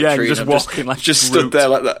branches off a tree. Just and walking like just Groot. stood there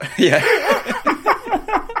like that. Yeah.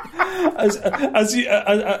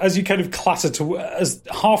 As you kind of clatter as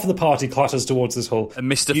half of the party clatters towards this hole,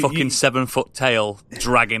 And Mr. fucking 7 foot tail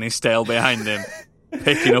dragging his tail behind him,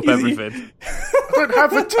 picking up everything. I don't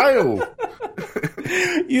have a tail.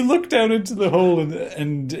 You look down into the hole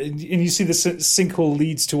and you see the sinkhole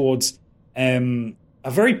leads towards a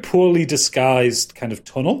very poorly disguised kind of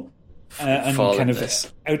tunnel. And kind of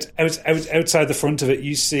outside the front of it,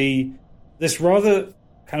 you see this rather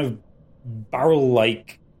kind of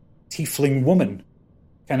barrel-like tiefling woman,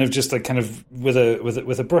 kind of just like kind of with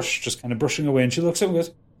a brush, just kind of brushing away. And she looks up and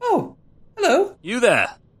goes, "Oh, hello, You there?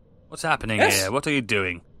 What's happening Yes? here? What are you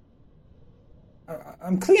doing?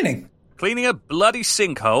 I'm cleaning. Cleaning a bloody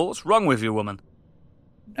sinkhole? What's wrong with you, woman?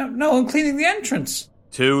 No, I'm cleaning the entrance.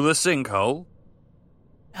 To the sinkhole?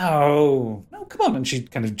 No, come on!" And she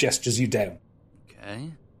kind of gestures you down.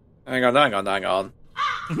 Okay. Hang on.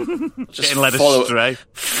 Just Getting led astray.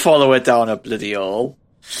 follow it down a bloody hole.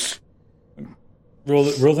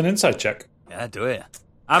 Roll an insight check. Yeah, do it.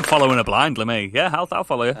 I'm following her blindly, me. Yeah, I'll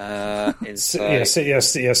follow you. Insight.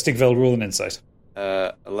 Stigveld, roll an insight.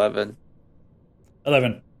 11.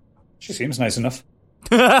 11. She seems nice enough.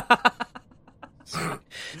 Looks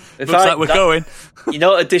like we're going. You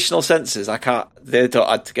know, additional senses. They don't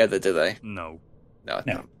add together, do they? No.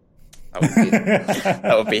 That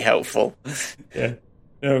would be helpful. Yeah.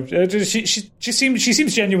 No, she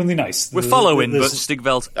seems genuinely nice. We're following, but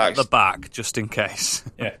Stigveld's at the back, just in case.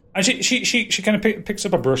 Yeah, and she kind of picks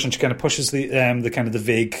up a brush and she kind of pushes the kind of the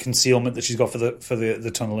vague concealment that she's got for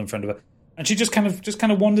the tunnel in front of her, and she just kind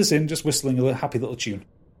of wanders in, just whistling a happy little tune.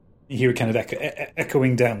 You hear it kind of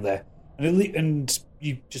echoing down there, and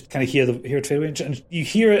you just kind of hear it fade away, and you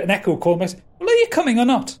hear an echo call back. "Well, are you coming or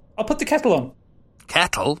not? I'll put the kettle on."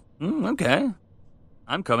 Kettle? Okay.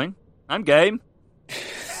 I'm coming. I'm game.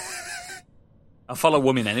 I'll follow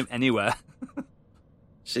women anywhere.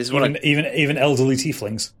 She's even elderly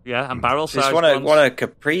tieflings. Yeah, and barrel She's size. one of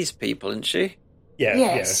Capri's people, isn't she? Yeah.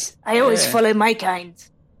 Yes, I always follow my kind.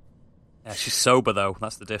 Yeah, she's sober though.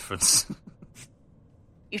 That's the difference.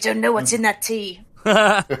 You don't know what's in that tea.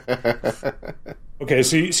 Okay,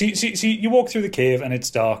 so you walk through the cave and it's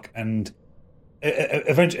dark, and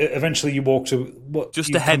eventually you walk to what?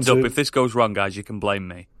 Just a heads up: if this goes wrong, guys, you can blame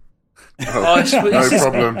me. No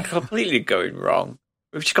problem. Completely going wrong.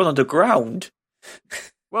 We've just gone underground.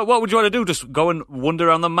 Well, what would you want to do? Just go and wander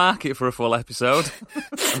around the market for a full episode?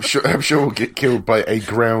 I'm sure we'll get killed by a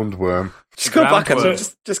ground worm. Just go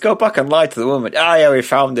back and lie to the woman. Yeah, we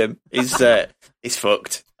found him. He's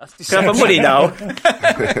fucked. Can I have my money now?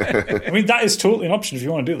 I mean, that is totally an option if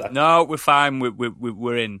you want to do that. No, we're fine.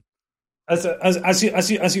 We're in. As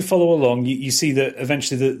you follow along, you see that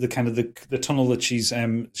eventually the kind of the tunnel that she's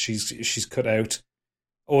cut out,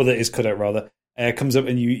 or that is cut out rather, comes up,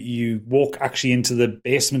 and you walk actually into the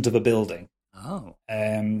basement of a building. Oh.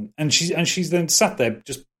 And she's then sat there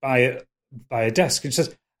just by a desk, and she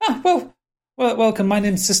says, well, welcome. My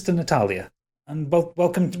name's Sister Natalia, and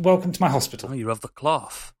welcome to my hospital. Oh, you're of the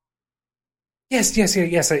cloth. Yes.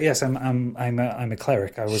 I'm a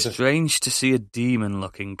cleric. I was Strange to see a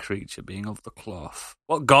demon-looking creature being of the cloth.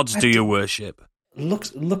 What gods do you worship?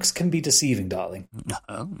 Looks can be deceiving, darling.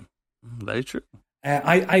 Oh, very true.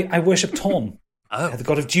 I worship Tom, the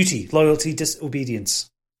god of duty, loyalty, disobedience.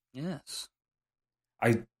 Yes.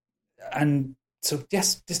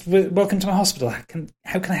 Just welcome to my hospital.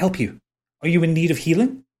 How can I help you? Are you in need of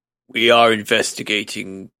healing? We are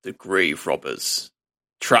investigating the grave robbers.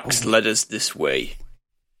 Tracks led us this way.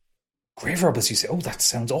 Grave robbers, you say? Oh, that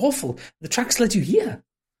sounds awful. The tracks led you here.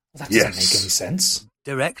 Well, that doesn't make any sense.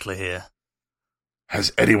 Directly here.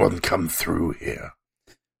 Has anyone come through here?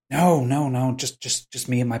 No. Just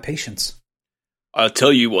me and my patients. I'll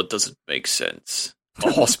tell you what doesn't make sense.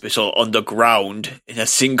 A hospital underground in a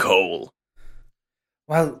sinkhole.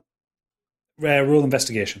 Well, roll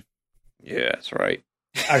investigation. Yeah, that's right.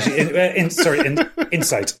 Actually, insight.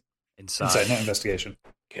 Insight, not investigation.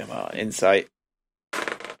 Come on, insight.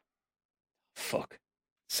 Fuck.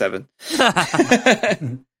 7.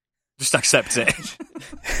 Just accept it.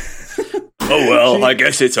 Oh, well, I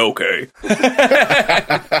guess it's okay.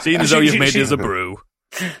 Seeing as though you've made us a brew.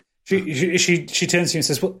 She turns to you and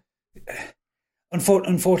says, well,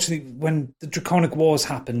 unfortunately, when the Draconic Wars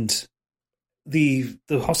happened, the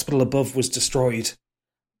hospital above was destroyed,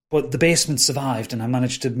 but the basement survived, and I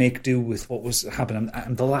managed to make do with what was happening.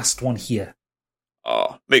 I'm the last one here.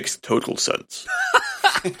 Oh, makes total sense.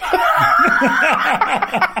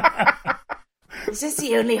 Is this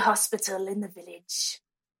the only hospital in the village?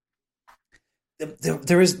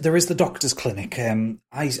 There is the doctor's clinic.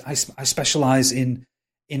 I specialize in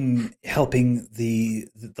helping the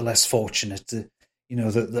less fortunate, the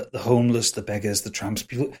homeless, the beggars, the tramps,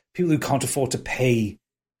 people who can't afford to pay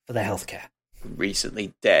for their healthcare.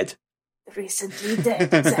 Recently dead. Recently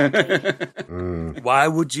dead, exactly. Why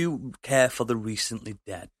would you care for the recently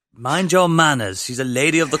dead? Mind your manners. She's a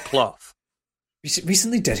lady of the cloth.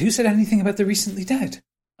 Recently dead? Who said anything about the recently dead?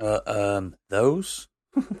 Those?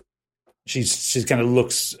 She kind of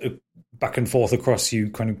looks back and forth across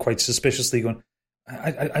you, kind of quite suspiciously, going,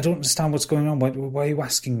 I don't understand what's going on. Why are you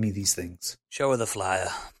asking me these things? Show her the flyer.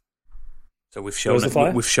 So we've shown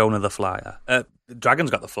her the flyer. The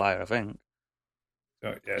dragon's got the flyer, I think.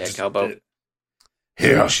 Oh, yeah, Calbo.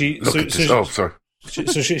 Here, look at this. Oh, sorry.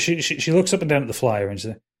 So she looks up and down at the flyer and she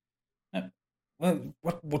says, well,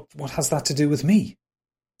 what has that to do with me?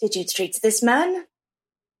 Did you treat this man?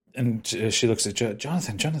 And she looks at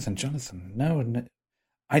Jonathan. No,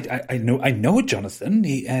 I know Jonathan.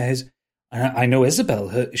 He has. I know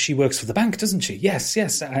Isabel. She works for the bank, doesn't she?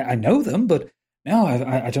 Yes. I know them, but no,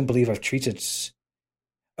 I don't believe I've treated.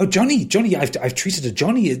 Oh, Johnny, I've treated a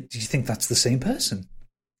Johnny. Do you think that's the same person?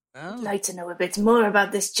 I'd like to know a bit more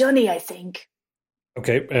about this Johnny, I think.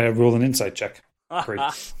 Okay, roll an insight check.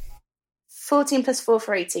 Great. 14 plus 4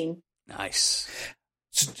 for 18. Nice.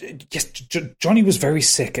 So, yes, Johnny was very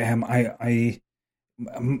sick. My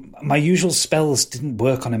usual spells didn't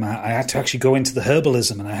work on him. I had to actually go into the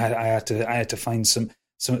herbalism, and I had to find some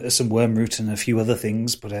wormroot and a few other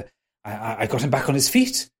things. But I got him back on his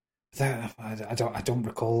feet. I don't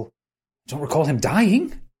recall him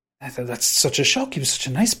dying. That's such a shock. He was such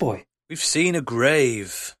a nice boy. We've seen a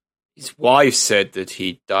grave. His wife said that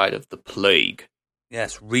he died of the plague.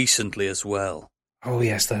 Yes, recently as well. Oh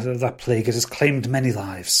yes, that plague. It has claimed many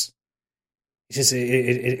lives. It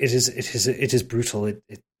is brutal.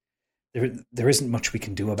 There isn't much we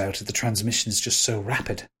can do about it. The transmission is just so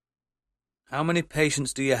rapid. How many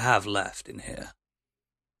patients do you have left in here?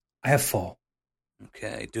 I have 4.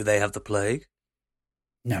 Okay. Do they have the plague?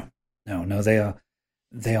 No.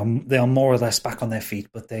 They are more or less back on their feet,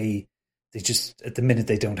 but they just at the minute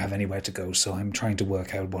they don't have anywhere to go. So I'm trying to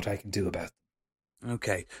work out what I can do about them.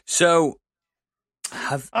 Okay. So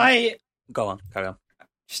go on, carry on.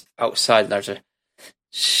 Just outside Naruto.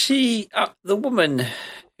 She, the woman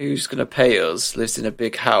who's going to pay us, lives in a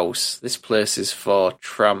big house. This place is for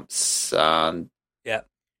tramps and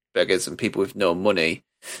beggars and people with no money.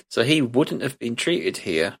 So he wouldn't have been treated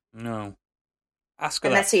here. No. Ask her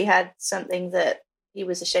unless that. he had something that he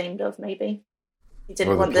was ashamed of, maybe. He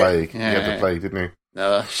didn't want the plague. He had the plague, didn't he?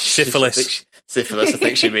 No, syphilis. Syphilis, I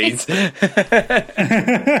think she means. I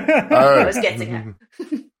was getting it.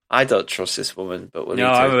 I don't trust this woman, but we'll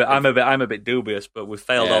I'm a bit dubious. But we've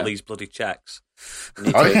failed all these bloody checks.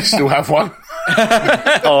 I still have one.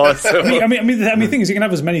 I mean, the thing is, you can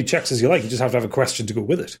have as many checks as you like. You just have to have a question to go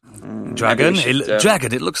with it. Dragon,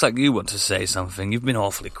 it looks like you want to say something. You've been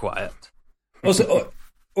awfully quiet. Also,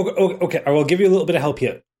 okay, I will give you a little bit of help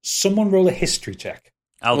here. Someone roll a history check.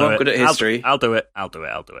 I'll do it. I'm good at history. I'll do it. I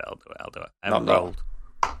haven't rolled.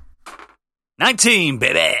 19,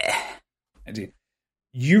 baby.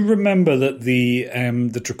 You remember that the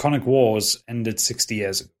Draconic Wars ended 60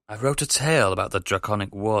 years ago. I wrote a tale about the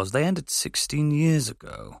Draconic Wars. They ended 16 years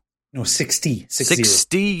ago. No, 60.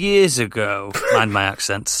 60 years ago. Mind my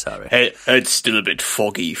accent, sorry. It's still a bit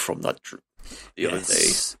foggy from that the other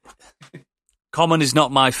day. Common is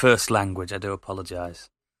not my first language. I do apologise.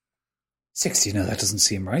 60? No, that doesn't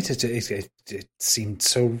seem right. It seemed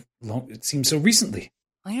so long. It seemed so recently.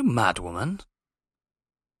 Are you mad, woman?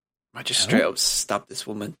 I just straight up stabbed this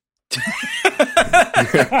woman.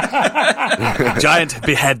 Giant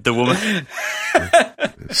behead the woman.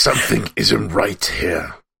 Something isn't right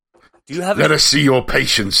here. Do you have? Let us see your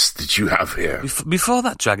patients that you have here. Before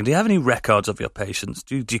that, Dragon, do you have any records of your patients?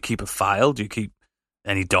 Do you keep a file? Do you keep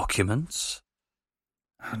any documents?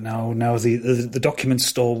 No. The document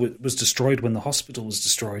store was destroyed when the hospital was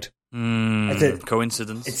destroyed.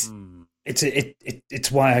 Coincidence. It's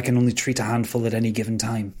why I can only treat a handful at any given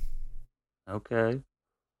time. Okay.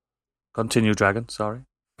 Continue, Dragon. Sorry.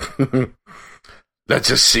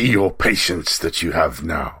 Let us see your patience that you have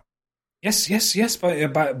now. Yes.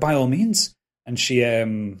 By all means. And she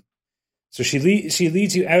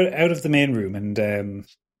leads you out of the main room, and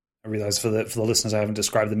I realise for the listeners, I haven't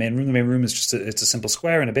described the main room. The main room is just it's a simple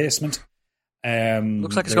square in a basement.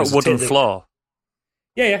 Looks like it's got a wooden floor.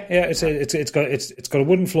 Yeah. It's got a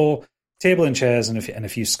wooden floor, table and chairs, and a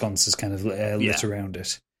few sconces kind of lit around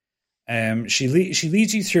it. She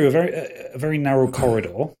leads you through a very narrow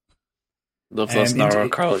corridor. Love those narrow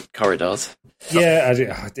corridors. Yeah,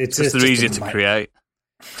 it's they're easier to create.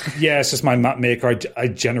 Yeah, it's just my map maker. I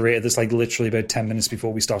generated this like literally about 10 minutes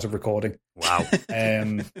before we started recording. Wow.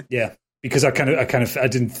 Yeah, because I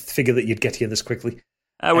didn't figure that you'd get here this quickly.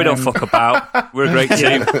 We don't fuck about. We're a great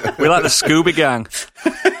team. We're like the Scooby Gang.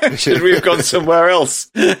 Should we have gone somewhere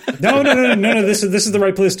else? No. This is the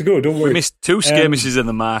right place to go. Don't worry. We missed 2 skirmishes in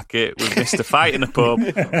the market. We missed a fight in a pub.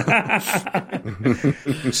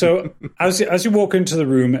 So as you walk into the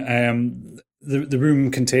room, the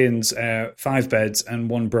room contains 5 beds and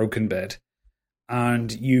 1 broken bed,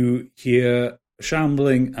 and you hear a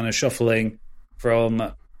shambling and a shuffling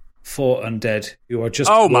from 4 undead who are just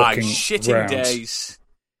walking my shitting round. days.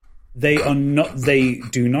 They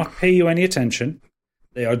do not pay you any attention.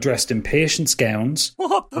 They are dressed in patient's gowns.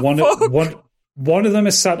 What the fuck? One of them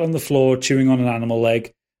is sat on the floor chewing on an animal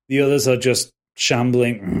leg. The others are just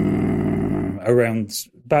shambling around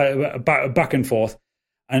back and forth.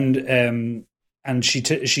 And she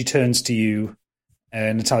turns to you.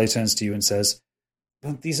 Natalia turns to you and says,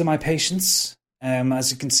 well, "These are my patients.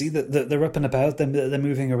 As you can see, that they're up and about. They're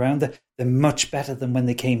moving around. They're much better than when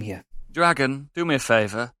they came here." Dragon, do me a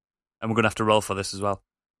favour, and we're going to have to roll for this as well.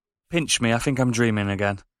 Pinch me. I think I'm dreaming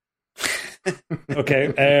again.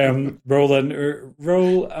 Okay. Roll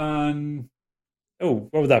on. Oh,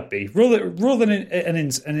 what would that be? Roll an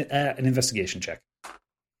investigation check.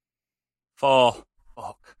 4.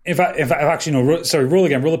 Fuck. In fact, actually, no. Roll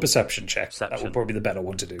again. Roll a perception check. That would probably be the better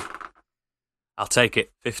one to do. I'll take it.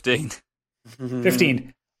 15.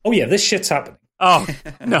 15. Oh yeah, this shit's happening. Oh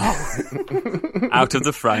no! Out of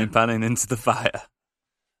the frying pan and into the fire.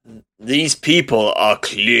 These people are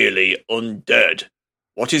clearly undead.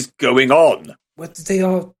 What is going on? What they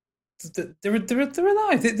are? They're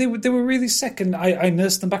alive. They were really sick, and I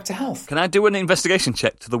nursed them back to health. Can I do an investigation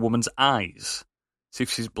check to the woman's eyes? See if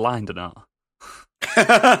she's blind or not.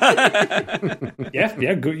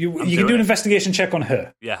 Yeah. Good. You can do an investigation check on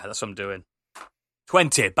her. Yeah, that's what I'm doing.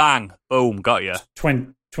 20. Bang. Boom. Got you.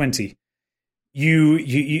 20.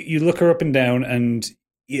 You look her up and down, and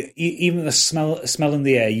even the smell in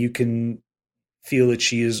the air, you can feel that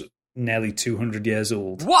she is nearly 200 years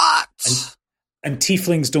old. What? And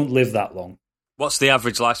tieflings don't live that long. What's the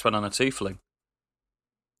average lifespan on a tiefling?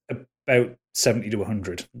 About 70 to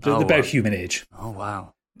 100. About human age. Oh,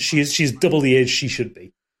 wow. She's double the age she should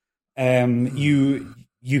be.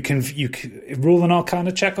 You can roll an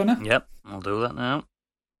Arcana check on her. Yep, I'll do that now.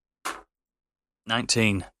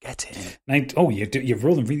 19. Get in. You're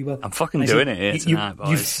rolling really well. I'm fucking doing it here tonight,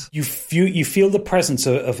 boys. You feel the presence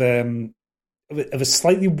of a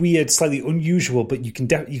slightly weird, slightly unusual, but you can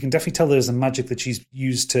definitely tell there's a magic that she's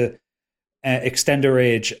used to extend her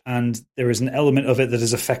age, and there is an element of it that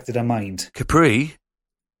has affected her mind. Capri,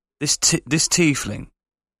 this tiefling.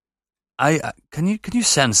 Can you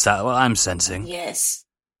sense that? What I'm sensing? Yes.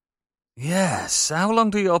 Yes. How long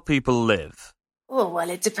do your people live? Oh, well,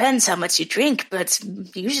 it depends how much you drink, but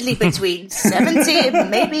usually between 70,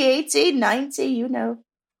 maybe 80, 90, you know.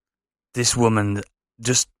 This woman,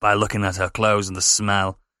 just by looking at her clothes and the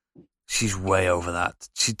smell, she's way over that.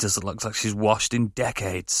 She doesn't look like she's washed in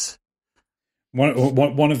decades. One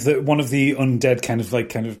of the undead kind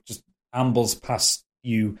of just ambles past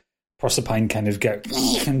you. Proserpine kind of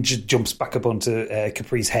just jumps back up onto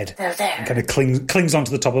Capri's head. They're there. And kind of clings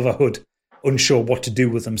onto the top of her hood, unsure what to do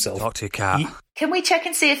with himself. Talk to your cat. Can we check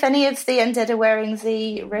and see if any of the undead are wearing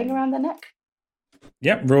the ring around their neck?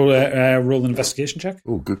 Yep, roll an investigation check.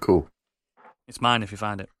 Oh, good call. It's mine if you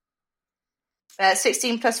find it.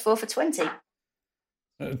 16 plus 4 for 20.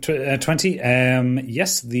 20.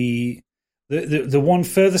 Yes, the one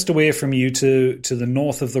furthest away from you to the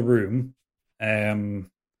north of the room,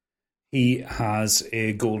 he has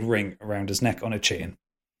a gold ring around his neck on a chain.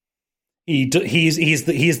 He is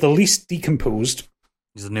the least decomposed.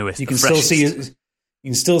 He's the newest. You can still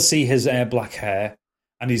see his black hair,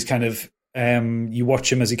 and he's kind of you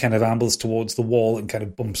watch him as he kind of ambles towards the wall and kind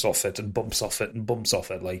of bumps off it and bumps off it and bumps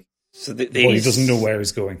off it, like so he doesn't know where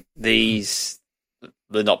he's going. They're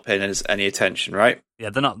not paying us any attention, right? Yeah,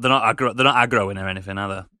 they're not aggro. They're not aggroing or anything, are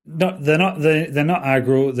they? No, they're not. They're not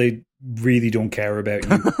aggro. really don't care about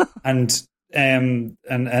you. and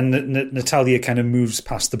Natalia kind of moves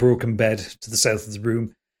past the broken bed to the south of the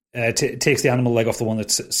room, takes the animal leg off the one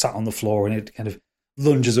that's sat on the floor, and it kind of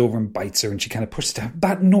lunges over and bites her, and she kind of pushes down.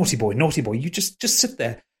 Bad, naughty boy, you just sit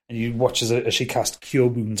there. And you watch as she casts cure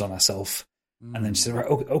wounds on herself. And then she says, right,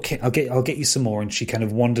 okay, I'll get you some more. And she kind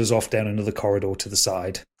of wanders off down another corridor to the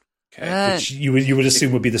side. Okay. Which you would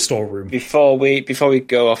assume would be the storeroom. Before we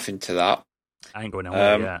go off into that, I ain't going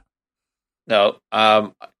nowhere yet. No,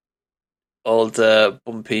 old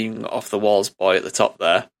bumping off the walls boy at the top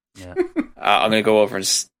there. Yeah. I'm going to go over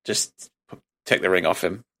and just take the ring off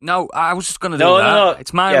him. No, I was just going to do that. No.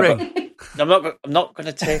 It's my ring. I'm not going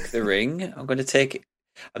to take the ring.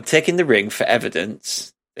 I'm taking the ring for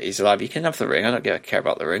evidence that he's alive. You can have the ring. I don't care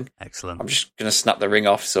about the ring. Excellent. I'm just going to snap the ring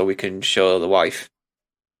off so we can show the wife.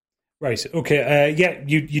 Right. Okay. Yeah.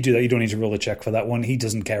 You do that. You don't need to roll a check for that one. He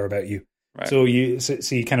doesn't care about you. Right. So you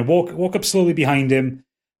kind of walk up slowly behind him,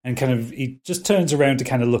 and kind of he just turns around to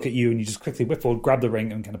kind of look at you, and you just quickly whip forward, grab the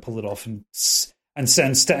ring, and kind of pull it off, and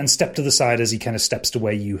step to the side as he kind of steps to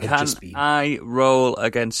where you had just been. Can I roll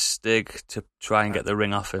against Stig to try and get the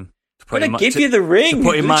ring off him? I'm going to give you the ring. To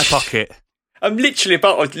put in my pocket. I'm literally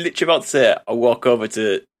about to say it. I'll walk over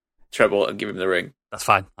to Treble and give him the ring. That's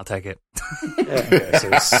fine. I'll take it. Okay, so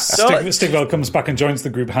Stigwell comes back and joins the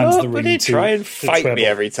group, hands the ring to try and fight Treble. me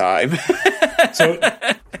every time. So,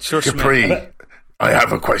 Capri, I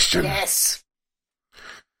have a question. Yes.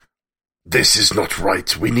 This is not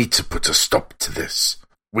right. We need to put a stop to this.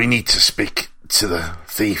 We need to speak to the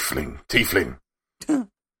tiefling.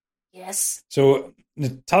 Yes. So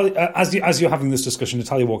Natalia, as you're having this discussion,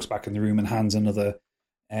 Natalia walks back in the room and hands another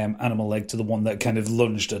animal leg to the one that kind of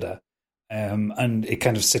lunged at her, and it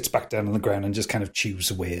kind of sits back down on the ground and just kind of chews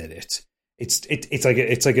away at it. It's like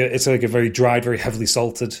a very dried, very heavily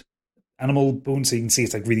salted animal bone. So you can see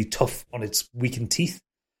it's like really tough on its weakened teeth.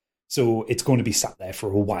 So it's going to be sat there for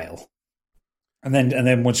a while. And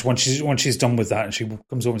then once she's done with that, and she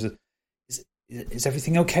comes over and says, "Is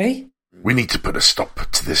everything okay? We need to put a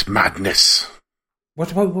stop to this madness."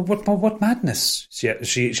 What madness? She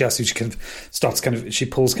asks you. She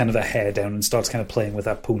pulls kind of her hair down and starts kind of playing with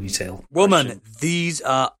that ponytail. Woman, these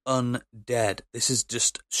are undead. This is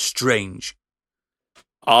just strange.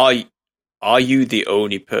 Are you the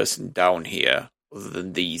only person down here other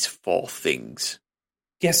than these four things?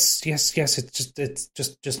 Yes. It's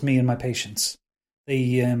just me and my patients.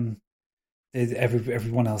 Everyone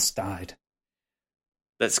else died.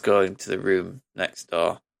 Let's go into the room next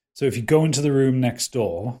door. So if you go into the room next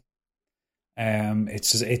door,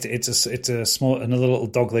 it's a small and a little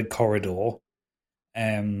dogleg corridor,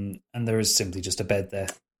 and there is simply just a bed there.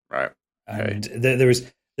 Right. Okay. And there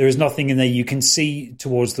is nothing in there. You can see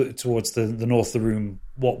towards the north of the room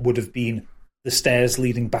what would have been the stairs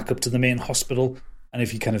leading back up to the main hospital. And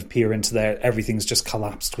if you kind of peer into there, everything's just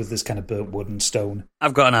collapsed with this kind of burnt wood and stone.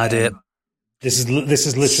 I've got an idea. This is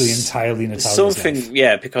literally entirely Natalia's life.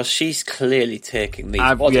 Yeah, because she's clearly taking these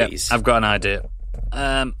bodies. Yeah, I've got an idea.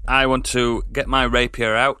 I want to get my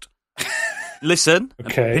rapier out, listen,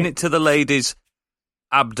 okay, and pin it to the lady's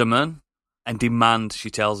abdomen, and demand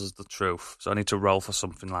she tells us the truth. So I need to roll for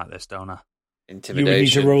something like this, don't I? Intimidation. You would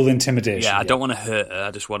need to roll intimidation. Yeah, I don't want to hurt her.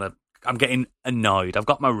 I just want to. I'm getting annoyed. I've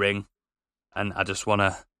got my ring, and I just want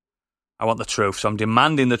to. I want the truth, so I'm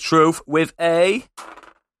demanding the truth with a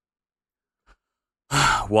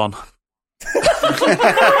 1. Okay,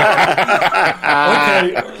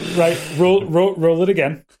 right. Roll it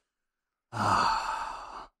again.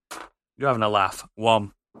 You're having a laugh.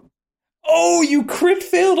 1. Oh, you crit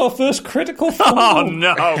failed our first critical fail. Oh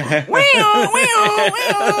no!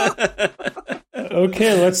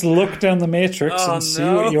 Okay, let's look down the matrix and see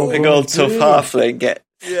what you're big going old to tough do. halfling get.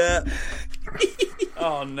 Yeah.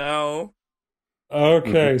 Oh no.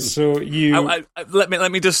 Okay, so you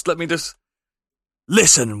let me just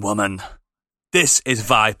listen, woman. This is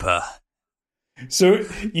Viper. So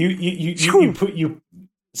you put.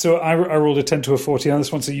 So I rolled a 10 to a 14 on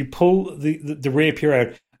this one. So you pull the rapier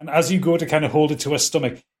out, and as you go to kind of hold it to her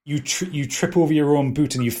stomach, you trip over your own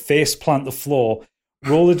boot and you face plant the floor.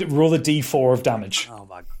 Roll a d4 of damage. Oh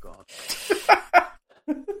my god.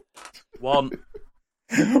 1.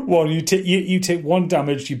 You take 1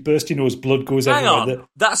 damage. You burst your nose. Blood goes Hang everywhere. on,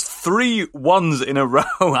 that's 3 1s in a row.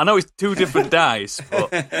 I know it's 2 different dice, but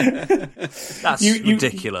that's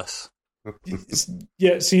ridiculous.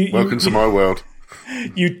 Yeah. So welcome to my world.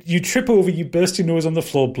 You trip over, you burst your nose on the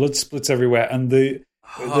floor, blood splits everywhere, and the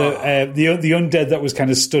undead that was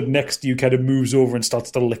kind of stood next to you kind of moves over and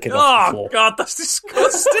starts to lick it off the floor. Oh god, that's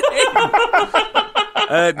disgusting.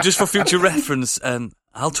 Just for future reference,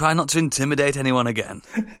 I'll try not to intimidate anyone again.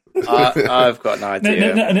 I've got an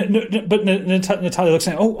idea. But Natalia looks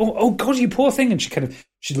at, oh God, you poor thing, and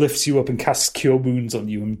she lifts you up and casts Cure Wounds on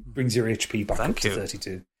you and brings your HP back up to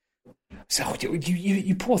 32. So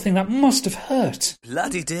you poor thing, that must have hurt.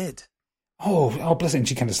 Bloody did. Oh, bless it. And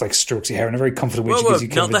she kind of like strokes your hair in a very comfortable way. She gives you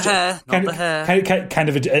not the hair. Kind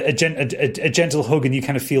of a gentle hug, and you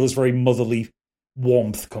kind of feel this very motherly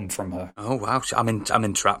warmth come from her. Oh wow, I'm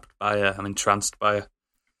entrapped by her. I'm entranced by her.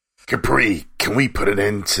 Capri, can we put an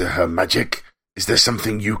end to her magic? Is there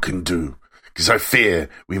something you can do? Because I fear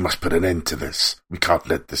we must put an end to this. We can't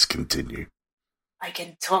let this continue. I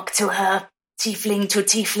can talk to her, tiefling to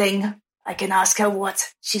tiefling. I can ask her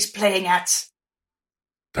what she's playing at.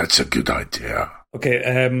 That's a good idea.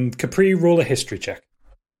 Okay, Capri, roll a history check.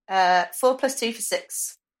 4 + 2 for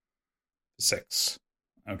 6. 6.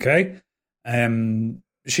 Okay.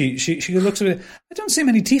 She looks at it. I don't see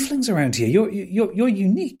many tieflings around here. You're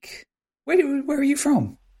unique. Where are you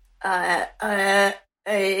from? I'm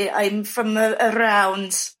from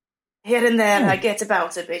around here and there. I get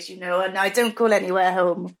about a bit, and I don't call anywhere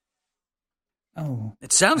home. Oh,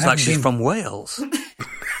 it sounds like she's from Wales.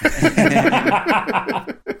 How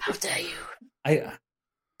dare you?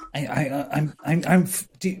 I'm.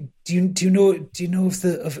 Do you know of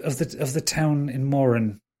the town in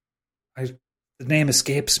Moran? The name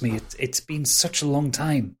escapes me. It's been such a long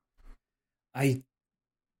time. And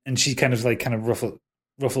she kind of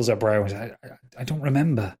ruffles her brow. I don't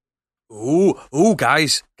remember. Ooh,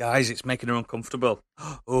 guys, it's making her uncomfortable.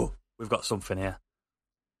 Oh, we've got something here.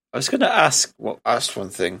 I was going to ask one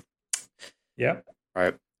thing. Yeah.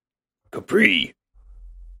 Right. Capri,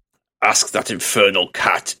 ask that infernal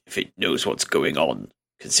cat if it knows what's going on,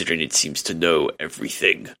 considering it seems to know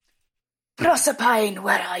everything. Proserpine,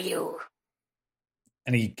 where are you?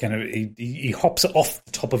 And he kind of he hops off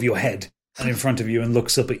the top of your head and in front of you and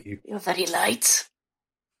looks up at you. You're very light.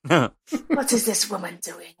 What is this woman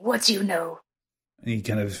doing? What do you know? And he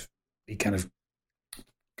kind of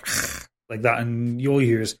like that, and your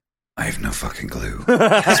ears. I have no fucking clue. Damn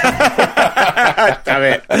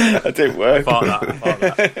it. That didn't work. Fuck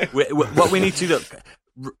that. What we need to do...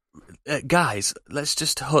 guys, let's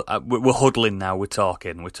just... we're huddling now. We're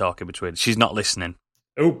talking between... She's not listening.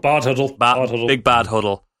 Oh, bad huddle. Bad huddle. Big bad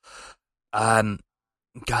huddle.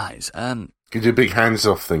 Guys, Can you do a big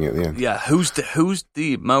hands-off thing at the end? Yeah, who's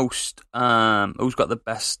the most... who's got the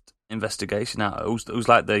best investigation out? Who's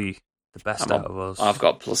like the best out of us? I've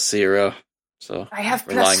got +0. So I have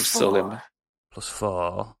 +4.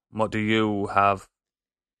 +4. What do you have,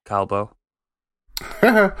 Calbo?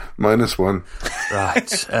 -1.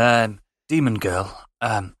 Right. Demon girl.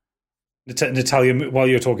 Natalia, while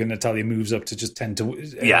you're talking, Natalia moves up to just tend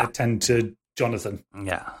to Jonathan.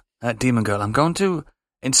 Yeah. Demon girl, I'm going to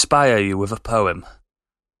inspire you with a poem.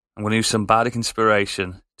 I'm going to use some bardic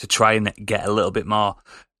inspiration to try and get a little bit more.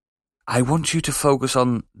 I want you to focus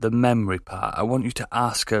on the memory part. I want you to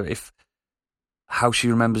ask her how she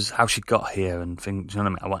remembers how she got here and things. You know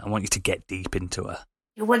what I mean? I want you to get deep into her.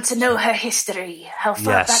 You want to know her history, how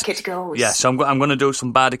far back it goes. Yeah, so I'm going to do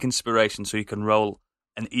some bardic inspiration so you can roll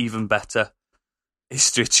an even better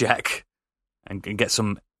history check and get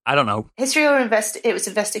some, I don't know. History or it was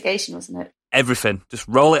investigation, wasn't it? Everything. Just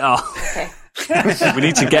roll it off. Okay. We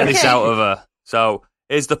need to get this out of her. So,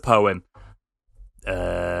 here's the poem.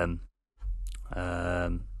 I'm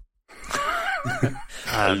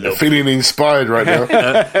feeling inspired right now.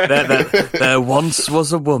 There once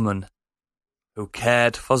was a woman who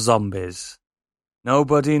cared for zombies.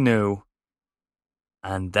 Nobody knew.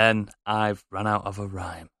 And then I've run out of a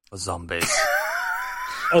rhyme for zombies.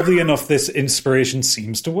 Oddly enough, this inspiration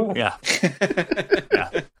seems to work. Yeah.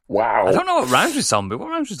 Wow. I don't know what rhymes with zombie. What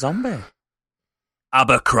rhymes with zombie?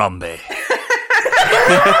 Abercrombie.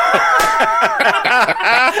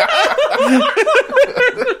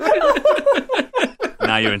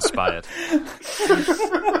 Now you're inspired.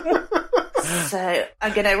 So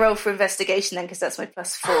I'm going to roll for investigation then, because that's my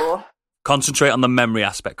 +4. Concentrate on the memory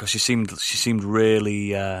aspect, because she seemed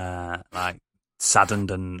really like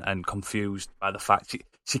saddened and confused by the fact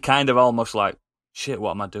she kind of almost like, shit,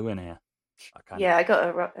 what am I doing here? I got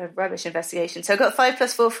a rubbish investigation. So I got 5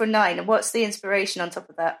 + 4 for 9. And what's the inspiration on top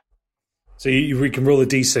of that? So we can roll a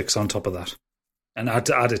d6 on top of that and add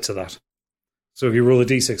it to that. So if you roll a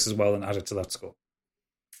d6 as well and add it to that score.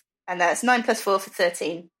 And that's 9 + 4 for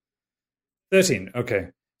 13. 13,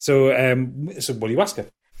 okay. So what do you ask her?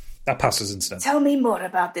 That passes instead. Tell me more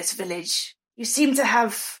about this village. You seem to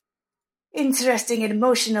have interesting and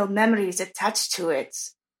emotional memories attached to it.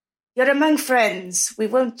 You're among friends. We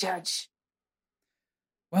won't judge.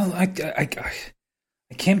 Well, I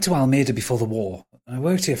came to Almeida before the war. I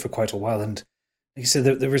worked here for quite a while, and like you said,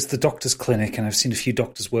 there is the doctor's clinic, and I've seen a few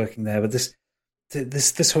doctors working there. But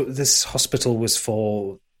this hospital was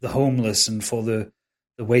for the homeless and for the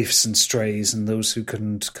waifs and strays and those who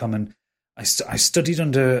couldn't come. And I studied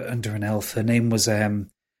under an elf. Her name was Ina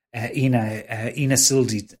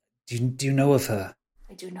Sildi. Do you know of her?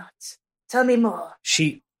 I do not. Tell me more.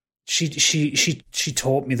 She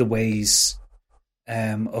taught me the ways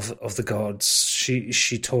of the gods.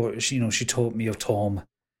 She taught me of Torm.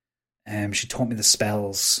 She taught me the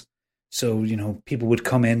spells. So, people would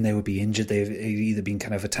come in, they would be injured, they've either been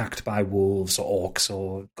kind of attacked by wolves or orcs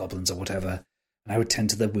or goblins or whatever, and I would tend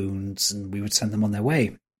to their wounds and we would send them on their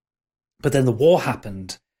way. But then the war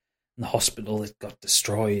happened, and the hospital, it got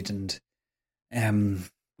destroyed, and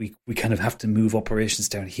we kind of have to move operations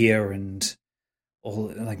down here, and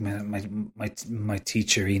all, like my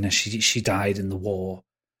teacher, Ina, she died in the war.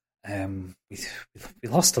 We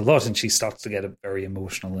lost a lot, and she started to get very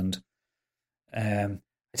emotional, and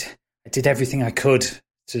I did everything I could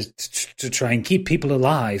to try and keep people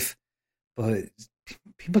alive, but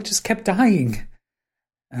people just kept dying.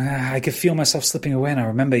 I could feel myself slipping away, and I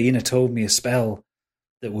remember Ina told me a spell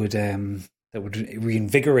that would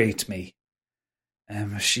reinvigorate me.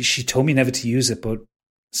 She told me never to use it, but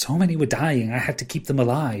so many were dying, I had to keep them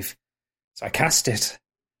alive. So I cast it.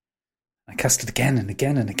 I cast it again and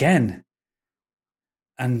again and again.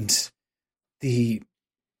 And the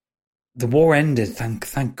war ended.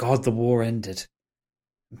 Thank God the war ended.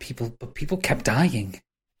 And people kept dying.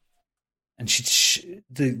 And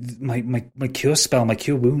my cure spell, my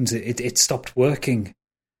cure wounds, it stopped working.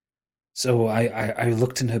 So I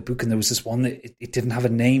looked in her book, and there was this one that it didn't have a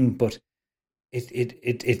name, but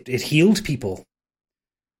it healed people.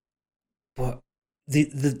 But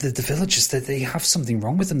the villagers, they have something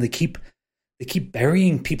wrong with them. They keep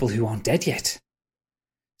burying people who aren't dead yet.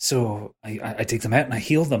 So I dig them out and I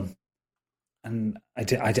heal them, and I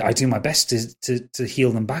do my best to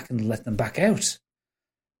heal them back and let them back out.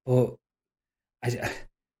 But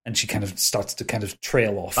and she kind of starts to kind of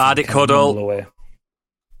trail off. Bardic Huddle. Away.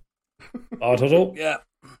 Bard Huddle. Yeah.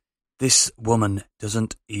 This woman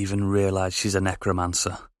doesn't even realise she's a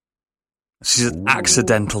necromancer. She's an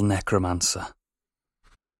accidental necromancer.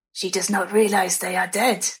 She does not realise they are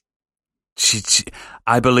dead. She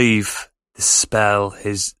I believe the spell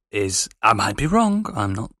is. I might be wrong.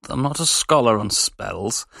 I'm not a scholar on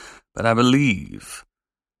spells, but I believe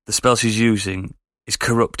the spell she's using is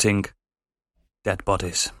corrupting dead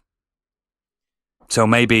bodies. So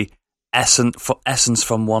maybe essence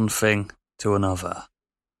from one thing to another.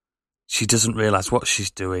 She doesn't realise what she's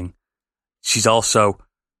doing. She's also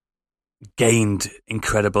gained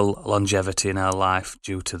incredible longevity in her life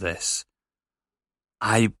due to this.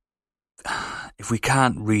 If we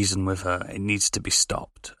can't reason with her, it needs to be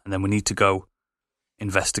stopped, and then we need to go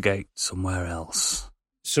investigate somewhere else.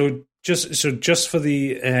 So just for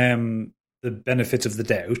the benefit of the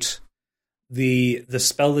doubt, the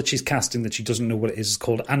spell that she's casting that she doesn't know what it is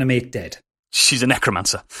called Animate Dead. She's a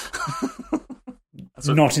necromancer.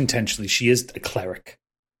 Not intentionally. She is a cleric,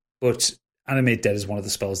 but Animate Dead is one of the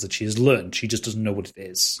spells that she has learned. She just doesn't know what it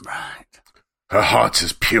is. Right. Her heart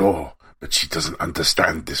is pure, but she doesn't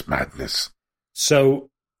understand this madness. So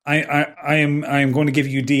I am going to give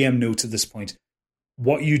you DM notes at this point.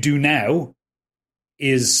 What you do now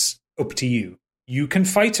is up to you. You can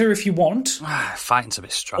fight her if you want. Fighting's a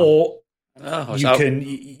bit strong. Or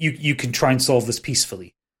you can try and solve this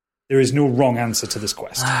peacefully. There is no wrong answer to this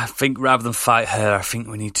quest. I think rather than fight her, I think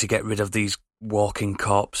we need to get rid of these walking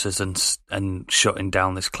corpses and shutting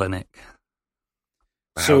down this clinic.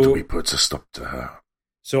 How do we put a stop to her?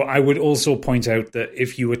 So I would also point out that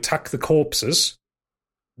if you attack the corpses,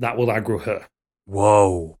 that will aggro her.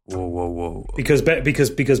 Whoa. Because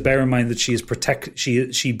bear in mind that she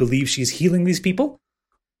is she believes she's healing these people.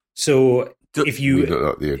 So if you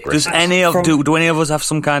do any of us have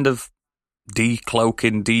some kind of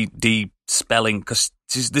decloaking, de-spelling? Because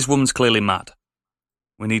this woman's clearly mad.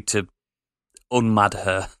 We need to unmad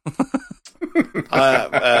her.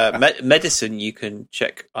 Medicine, you can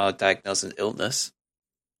check our diagnosis an illness.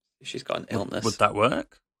 If she's got an illness. Would that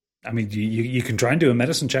work? I mean, you can try and do a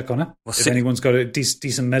medicine check on her. If anyone's got a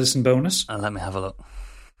decent medicine bonus. Let me have a look.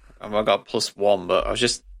 I've got +1, but I was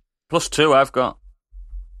just... +2 I've got.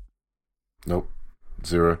 Nope.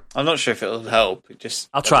 0. I'm not sure if it'll help.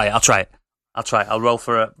 I'll try it. I'll roll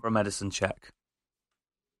for a medicine check.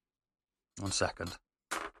 1 second.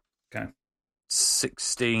 Okay.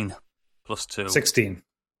 16 +2. 16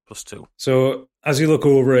 +2. So as you look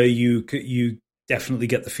over her, you definitely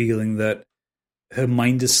get the feeling that her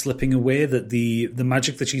mind is slipping away, that the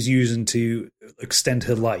magic that she's using to extend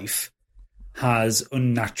her life has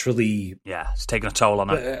unnaturally... Yeah, it's taken a toll on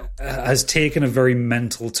her. Has taken a very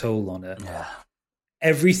mental toll on her. Yeah.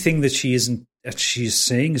 Everything that she is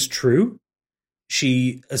saying is true.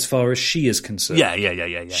 As far as she is concerned. Yeah.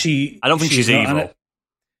 I don't think she's evil.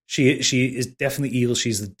 She is definitely evil.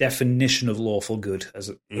 She's the definition of lawful good as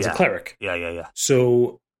a cleric. Yeah.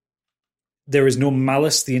 So there is no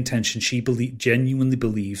malice, the intention. She genuinely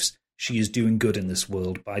believes she is doing good in this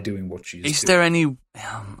world by doing what she is doing. Is there any...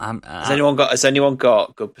 Has anyone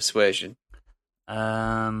got good persuasion?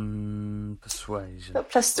 Persuasion. Got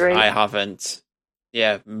 +3. I haven't.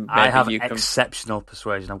 Yeah, maybe I have you can... exceptional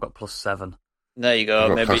persuasion. I've got +7. There you go. I've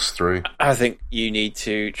got Maybe +3. I think you need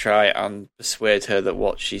to try and persuade her that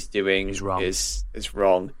what she's doing is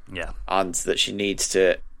wrong. Yeah, and that she needs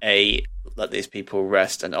to let these people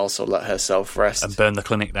rest and also let herself rest and burn the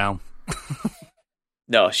clinic down.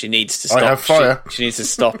 No, she needs to stop. I have fire. She needs to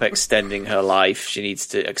stop extending her life. She needs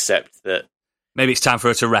to accept that maybe it's time for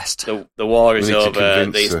her to rest. The war is over.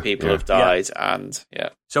 These people have died, and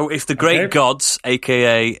So if the great gods,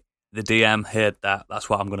 aka the DM, heard that, that's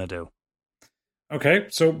what I'm going to do. Okay,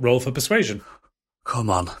 so roll for persuasion. Come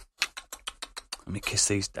on. Let me kiss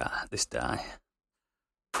this die.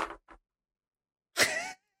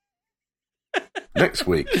 Next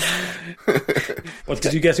week. What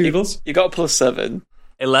did you get, Eagles? You got +7.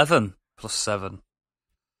 11 +7.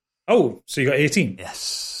 Oh, so you got 18.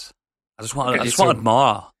 Yes. I just wanted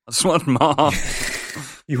more.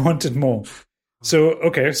 You wanted more. So,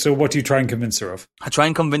 okay, so what do you try and convince her of? I try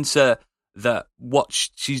and convince her that what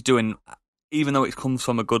she's doing, even though it comes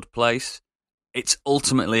from a good place, it's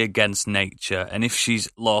ultimately against nature. And if she's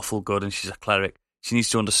lawful good and she's a cleric, she needs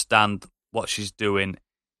to understand what she's doing,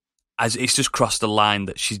 as it's just crossed a line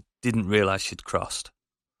that she didn't realise she'd crossed.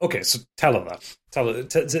 Okay, so tell her that. Tell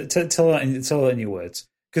her in your words.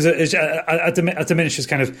 Because at the minute she's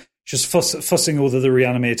kind of just fussing over the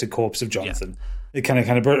reanimated corpse of Jonathan. Yeah. Kind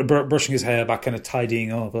of brushing his hair back, kind of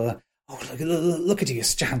tidying up. Oh, look at you,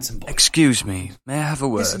 such a handsome boy. Excuse me, may I have a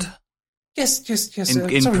word? Yes.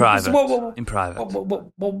 In private. In private.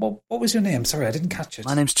 What was your name? Sorry, I didn't catch it.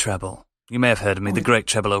 My name's Treble. You may have heard of me, the great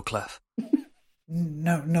Treble O'Clef.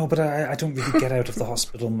 No, but I don't really get out of the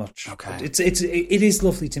hospital much. Okay. But it is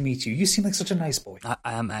lovely to meet you. You seem like such a nice boy. I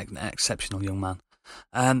am an exceptional young man.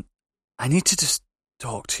 I need to just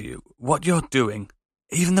talk to you. What you're doing,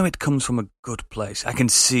 even though it comes from a good place, I can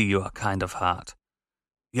see your kind of heart.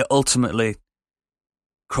 You're ultimately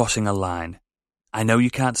crossing a line. I know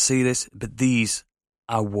you can't see this, but these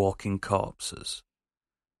are walking corpses.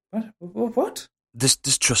 What?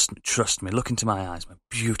 Just trust me. Look into my eyes, my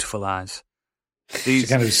beautiful eyes. She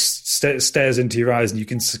kind of stares into your eyes, and you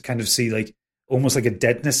can kind of see like almost like a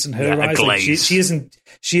deadness in her eyes. Like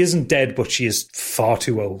she isn't dead, but she is far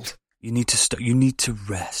too old. You need to you need to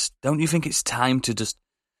rest. Don't you think it's time to just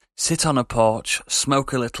sit on a porch,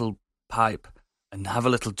 smoke a little pipe, and have a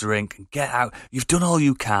little drink and get out? You've done all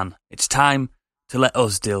you can. It's time to let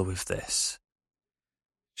us deal with this.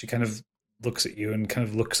 She kind of looks at you and kind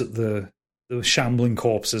of looks at the shambling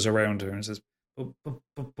corpses around her and says, But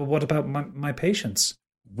what about my patients?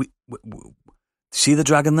 We see the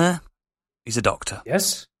dragon there? He's a doctor.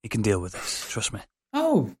 Yes? He can deal with this. Trust me.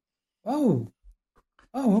 Oh,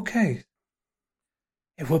 okay.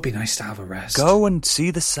 It would be nice to have a rest. Go and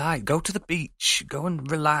see the sight. Go to the beach. Go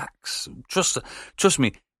and relax. Trust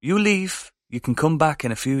me. You leave. You can come back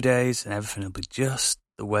in a few days and everything will be just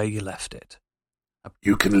the way you left it.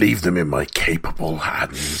 You can leave them in my capable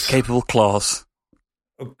hands. Capable claws.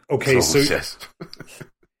 Okay, so yes.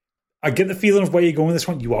 I get the feeling of where you're going with this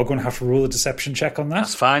one. You are going to have to roll a deception check on that.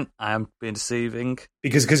 That's fine. I am being deceiving.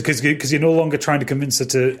 Because you're no longer trying to convince her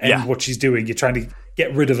to end what she's doing. You're trying to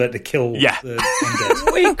get rid of her to kill the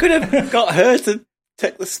undead. We could have got her to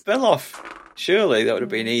take the spell off. Surely that would have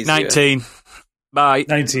been easier. 19. Bye.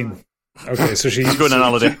 19. Okay, so she's going on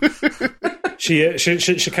holiday.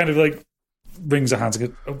 She kind of like wrings her hands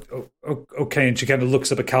and goes, okay, and she kind of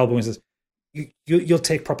looks up at Calbo and says, You'll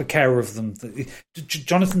take proper care of them.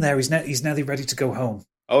 Jonathan there, he's nearly ready to go home.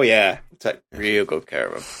 Oh yeah, we'll take real good care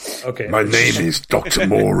of him. Okay. My name is Dr.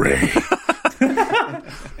 Morey.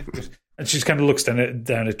 And she kind of looks down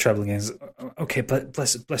at Treble and says, okay,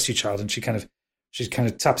 bless you, child. And she kind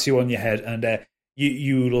of taps you on your head, and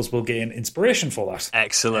you will gain inspiration for that.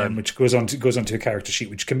 Excellent. Which goes onto a character sheet,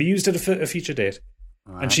 which can be used at a future date.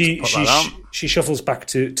 Right, and she shuffles back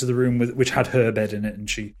to the room which had her bed in it,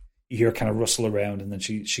 and you hear her kind of rustle around, and then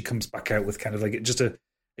she comes back out with kind of like just a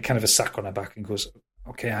kind of a sack on her back and goes,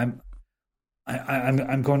 "Okay, I'm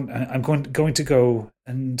going to go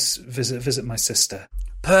and visit my sister."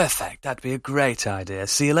 Perfect. That'd be a great idea.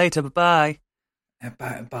 See you later. Bye.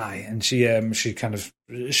 bye. And she kind of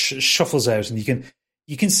shuffles out, and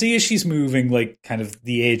you can see as she's moving, like kind of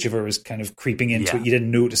the age of her is kind of creeping into it. You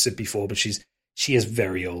didn't notice it before, but she is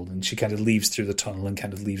very old, and she kind of leaves through the tunnel and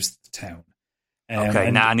kind of leaves the town.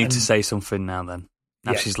 Now I need to say something now then.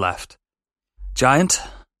 Now she's left. Giant,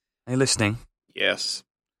 are you listening? Yes.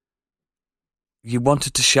 You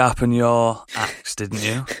wanted to sharpen your axe, didn't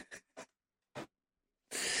you?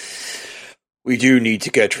 We do need to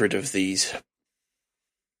get rid of these.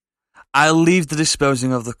 I'll leave the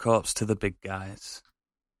disposing of the corpse to the big guys.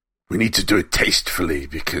 We need to do it tastefully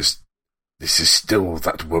because this is still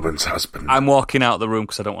that woman's husband. I'm walking out of the room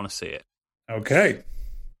because I don't want to see it. Okay.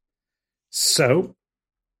 So,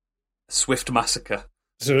 swift massacre.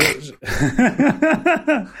 So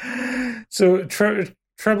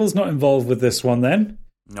Treble's not involved with this one then.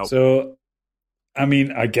 Nope. So, I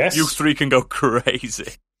mean, I guess you three can go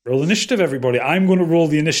crazy. Roll initiative, everybody. I'm going to roll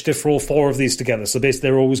the initiative for all four of these together. So basically,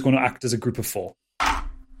 they're always going to act as a group of four.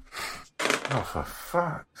 Oh, for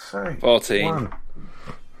fuck's sake. 14. 1.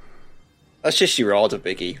 That's just your order,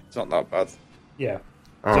 Biggie. It's not that bad. Yeah.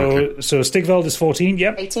 Oh, so Stigveld is 14.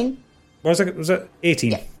 Yep. 18. Was that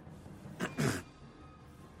 18? Yeah.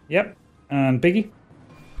 Yep. And Biggie?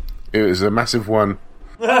 It was a massive 1.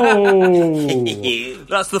 Oh!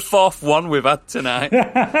 That's the fourth one we've had tonight.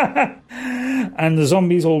 And the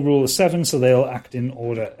zombies all roll a 7, so they'll act in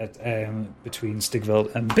order at between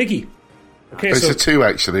Stigveld and Biggie. Okay, it's a 2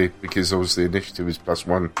 actually, because obviously initiative is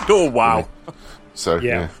 +1. Oh wow! So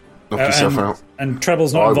yeah, knock yourself out. And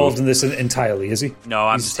Treble's not involved in this entirely, is he? No,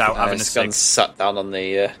 I'm just out having a cig. Sat down on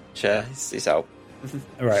the chair. He's out.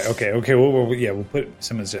 Right. Okay. We'll put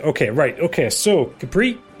some. Okay. Right. Okay. So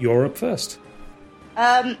Capri, you're up first.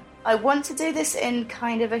 I want to do this in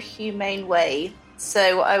kind of a humane way,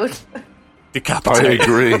 so I would decapitate. I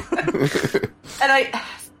agree. And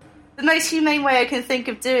the most humane way I can think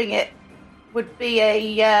of doing it would be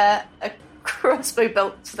a crossbow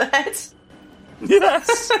bolt to the head.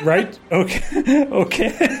 Yes. Right. Okay.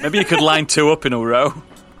 Okay. Maybe you could line 2 up in a row.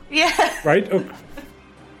 Yeah. Right.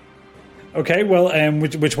 Okay. Well,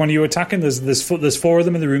 which one are you attacking? There's 4 of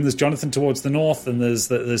them in the room. There's Jonathan towards the north, and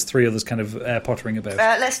there's 3 others kind of pottering about.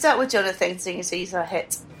 Let's start with Jonathan, seeing as he's our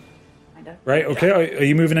hit. Right. Okay. Are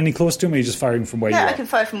you moving any close to him? Or are you just firing from where you are? I can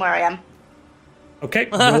fire from where I am. Okay.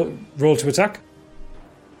 Roll to attack.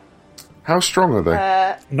 How strong are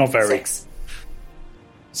they? Not very. 6.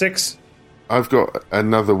 6. I've got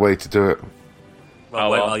another way to do it.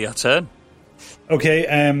 Well, your turn.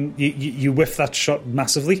 Okay. You whiff that shot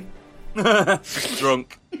massively.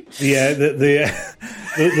 Drunk. Yeah.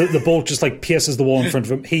 The bolt just like pierces the wall in front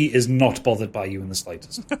of him. He is not bothered by you in the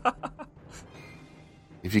slightest.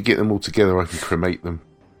 If you get them all together, I can cremate them.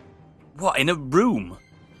 What, in a room?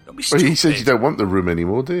 Don't be Well, stupid. you said you don't want the room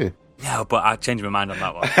anymore, do you? No, but I changed my mind on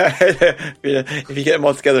that one. If you get them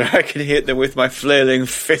all together, I can hit them with my flailing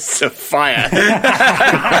fists of fire. No,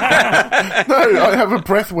 I have a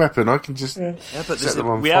breath weapon. I can just but set them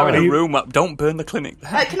on we fire. are in a room up. Don't burn the clinic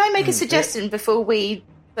down. Can I make a suggestion before we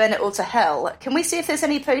burn it all to hell? Can we see if there's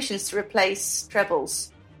any potions to replace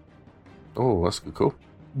trebles? Oh, that's good. Cool.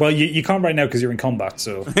 Well, you can't right now because you're in combat.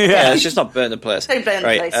 So yeah, it's just not burn the place. Don't burn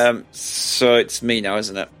the place. So it's me now,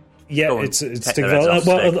 isn't it? Yeah, it's Stigveld.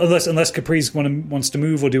 Well, unless Caprice wants to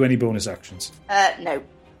move or do any bonus actions. No.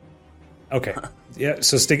 Okay. Yeah.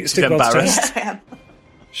 So Stigveld's embarrassed. turn. Yeah, I am.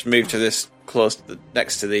 Just move to this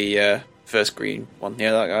next to the first green one.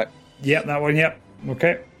 Yeah, that guy. Yeah, that one. Yeah.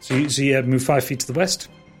 Okay. So you move 5 feet to the west.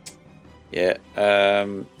 Yeah.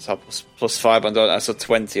 So plus 5 on that. So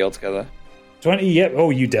 20 altogether. 20. Yeah. Oh,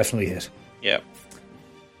 you definitely hit. Yeah.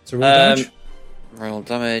 So roll damage. Roll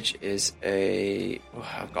damage is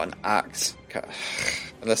I've got an axe.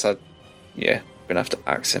 Unless I'm gonna have to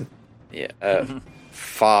axe him. Yeah.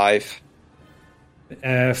 5.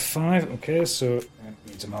 5. Okay. So I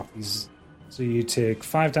need to mark these. So you take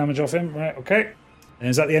 5 damage off him. Right. Okay. And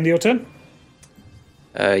is that the end of your turn?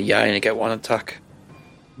 Yeah, I only get 1 attack.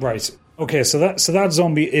 Right. Okay, so that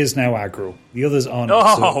zombie is now aggro. The others are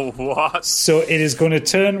not. Oh, what? So it is going to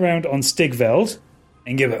turn around on Stigveld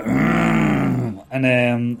and give it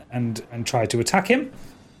and try to attack him.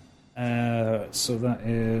 So that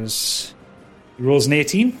is he rolls an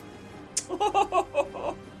 18.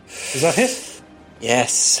 Does that hit?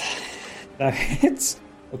 Yes. That hits.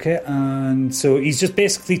 Okay, and so he's just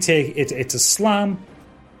basically it's a slam,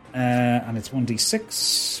 and it's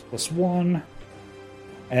 1d6 plus 1.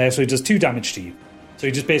 So he does 2 damage to you. So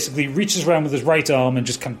he just basically reaches around with his right arm and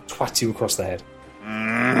just kind of twats you across the head.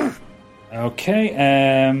 Okay.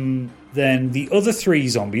 Then the other 3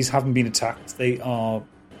 zombies haven't been attacked. They are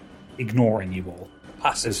ignoring you all.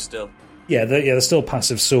 Passive still. Yeah, they're still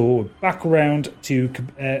passive. So back around to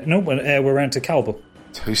we're around to Calbo.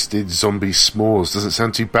 Toasted zombie s'mores doesn't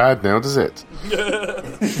sound too bad now, does it?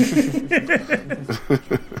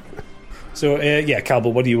 So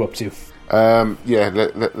Calbo, what are you up to?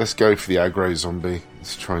 Let's go for the aggro zombie.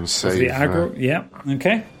 Let's try and save the aggro. Yeah,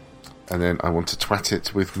 okay. And then I want to twat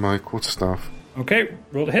it with my quarterstaff. Okay,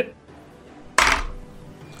 roll to hit.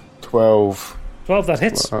 12. 12, that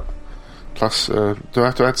hits. Plus, do I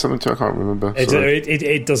have to add something to it? I can't remember.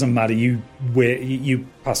 It doesn't matter. You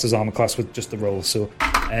passed his armor class with just the roll. So,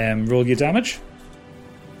 roll your damage.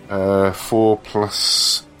 4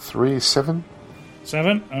 plus 3 is 7.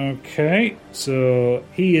 7. Okay. So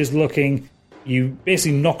he is looking. You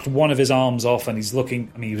basically knocked one of his arms off, and he's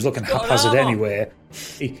looking. I mean, he was looking haphazard anyway.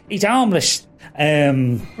 He's armless.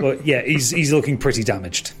 But yeah, he's looking pretty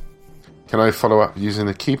damaged. Can I follow up using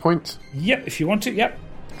a key point? Yep, if you want to. Yep.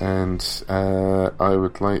 And I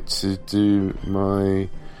would like to do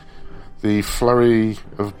the flurry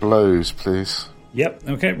of blows, please. Yep.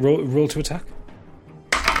 Okay. Roll to attack.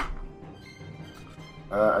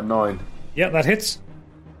 A 9. Yeah, that hits.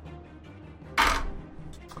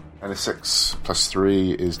 And a 6 plus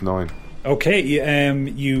 3 is 9. Okay.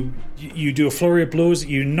 You do a flurry of blows.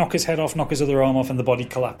 You knock his head off, knock his other arm off, and the body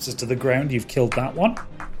collapses to the ground. You've killed that one.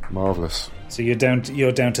 Marvellous. So you're down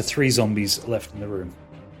to 3 zombies left in the room.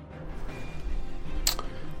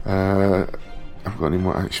 I've got any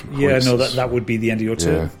more action points? Yeah, no, that would be the end of your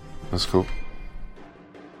turn. Yeah, that's cool.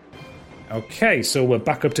 Okay, so we're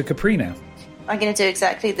back up to Capri now. I'm going to do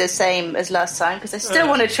exactly the same as last time because I still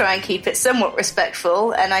want to try and keep it somewhat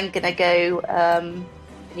respectful, and I'm going to go and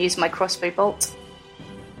use my crossbow bolt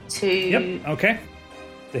to... Yep, okay.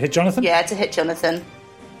 To hit Jonathan? Yeah, to hit Jonathan.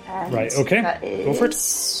 And right, okay. Go for it.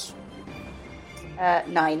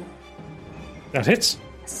 9. That hits.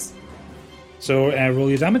 Yes. So roll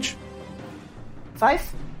your damage.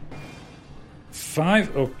 5.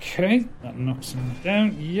 5, okay. That knocks him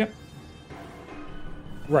down. Yep.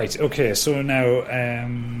 Right, okay, so now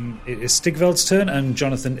it is Stigveld's turn and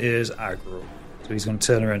Jonathan is aggro. So he's going to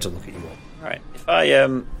turn around to look at you all. Right, if I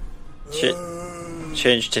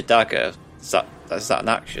change to dagger, is that an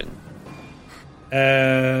action?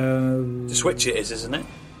 To switch it is, isn't it?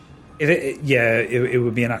 It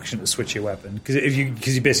would be an action to switch your weapon because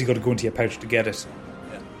you basically got to go into your pouch to get it.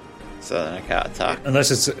 Yeah. So then I can't attack.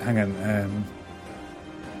 Unless it's hang on.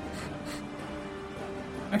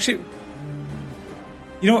 Actually,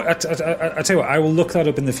 you know, I tell you what, I will look that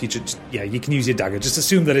up in the future. Just, yeah, you can use your dagger. Just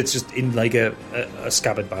assume that it's just in like a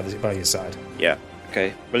scabbard by your side. Yeah.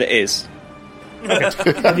 Okay. Well, it is.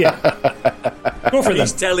 Okay. Yeah. Go for it.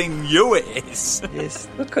 He's telling you it is. Yes.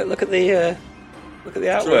 Look at the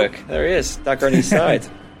artwork. True. There he is, dagger on his side.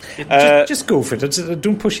 Just go for it.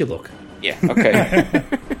 Don't push your luck. Yeah. Okay.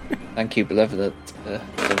 Thank you, benevolent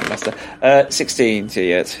master. 16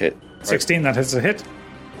 to hit. 16. That hits a hit.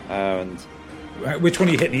 And which one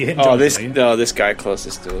are you hitting? Are you hitting Jonathan, this guy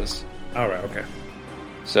closest to us. All right. Okay.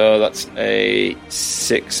 So that's a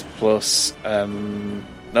 6 plus.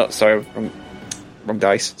 No, sorry, wrong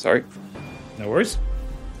dice. Sorry. No worries.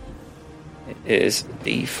 It is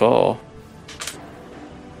D4.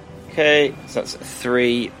 Okay, so that's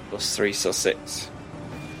 3 plus 3, so 6.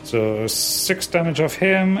 So 6 damage off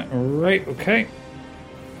him. Right. Okay.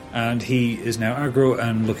 And he is now aggro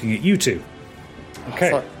and looking at you two.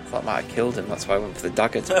 Okay. I thought I might have killed him. That's why I went for the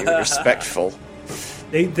dagger to be respectful.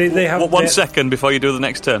 They have 1 second before you do the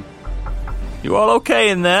next turn. You all okay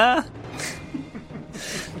in there?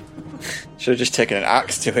 Should have just taken an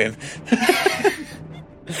axe to him.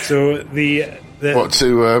 So the what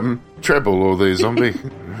to treble or the zombie?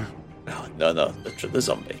 No, the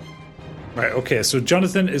zombie. Right. Okay. So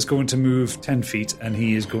Jonathan is going to move 10 feet, and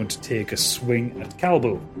he is going to take a swing at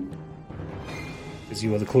Calbo because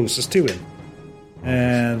you are the closest to him.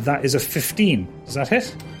 That is a 15. Does that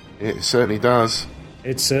hit? It certainly does.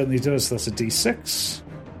 It certainly does. That's a D6.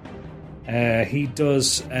 He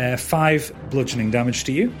does 5 bludgeoning damage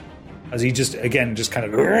to you as he just kind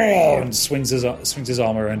of and swings his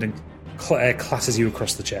arm around and clatters you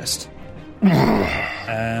across the chest.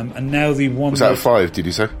 And now the one was that 5? Did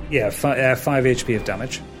you say? Yeah, 5 HP of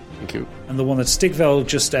damage. Thank you. And the one that Stigveld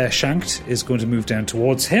just shanked is going to move down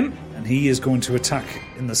towards him, and he is going to attack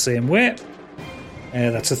in the same way.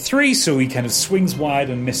 That's a 3, so he kind of swings wide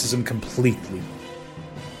and misses him completely.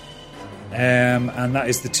 And that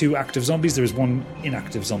is the 2 active zombies. There is 1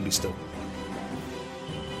 inactive zombie still.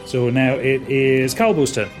 So now it is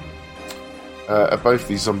Calbo's turn. Are both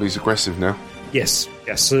these zombies aggressive now? Yes.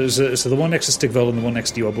 So the one next to Stigveld and the one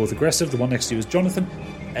next to you are both aggressive. The one next to you is Jonathan.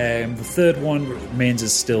 The third one remains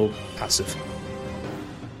as still passive.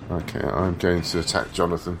 Okay, I'm going to attack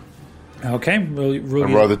Jonathan. Okay, roll.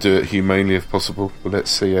 I'd rather do it humanely if possible, but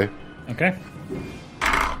let's see, eh? Okay.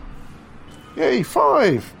 Yay,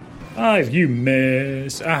 5! 5, you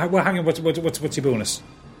miss. Well, hang on, what's your bonus?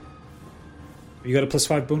 You got a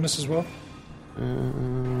 +5 bonus as well?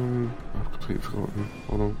 I've completely forgotten.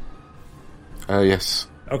 Hold on. Yes.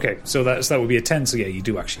 Okay, so that would be a 10, so yeah, you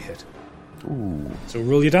do actually hit. Ooh. So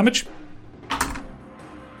roll your damage.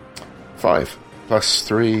 5 plus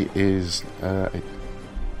 3 is 8.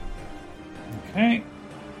 Okay.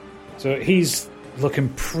 So he's looking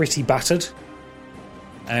pretty battered.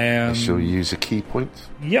 I shall use a key point.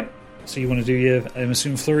 Yep. So you want to do your, I'm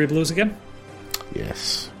assuming, flurry of blows again?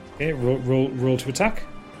 Yes. Okay, roll to attack.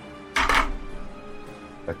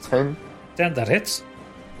 A 10. 10, that hits.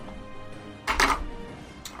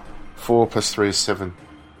 4 plus 3 is 7.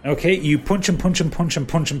 Okay, you punch him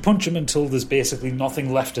until there's basically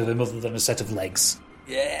nothing left of him other than a set of legs.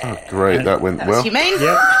 Yeah. Oh, great, that went well. Humane.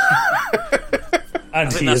 Yep. And I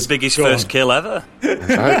think that's Biggie's first kill ever.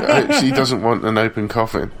 I hope she doesn't want an open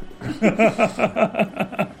coffin.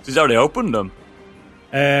 She's already opened them.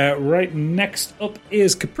 Right, next up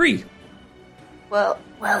is Capri. Well,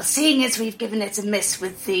 seeing as we've given it a miss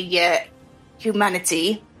with the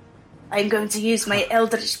humanity, I'm going to use my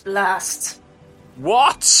Eldritch Blast.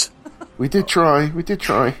 What? We did try.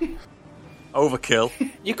 Overkill.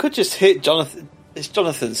 You could just hit Jonathan. Is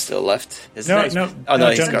Jonathan still left? No. Oh,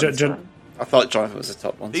 no, he's gone. I thought Jonathan was the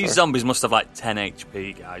top one. These zombies must have like 10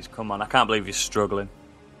 HP, guys. Come on, I can't believe you're struggling.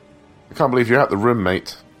 I can't believe you're out the room,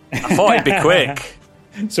 mate. I thought it'd be quick.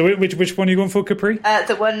 So which one are you going for, Capri?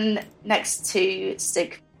 The one next to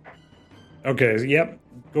Stig. Okay, yep.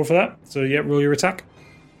 Go for that. So, yeah, roll your attack.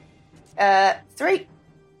 3.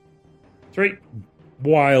 3.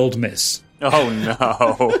 Wild miss. Oh, no.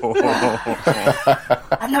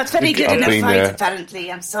 I'm not very good in a fight,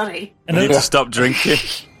 apparently. I'm sorry. I need to stop drinking.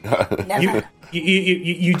 Never.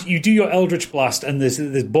 You do your Eldritch Blast, and this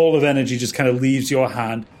ball of energy just kind of leaves your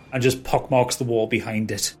hand and just pockmarks the wall behind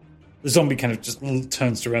it. The zombie kind of just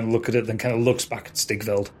turns around and looks at it, then kind of looks back at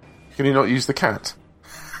Stigveld. Can you not use the cat?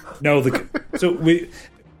 No, so me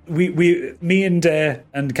and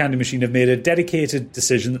Candy Machine have made a dedicated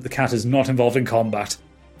decision that the cat is not involved in combat.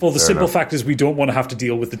 For the simple fact is we don't want to have to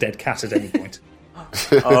deal with the dead cat at any point.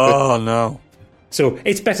 Oh, no. So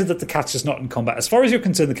it's better that the cat's just not in combat. As far as you're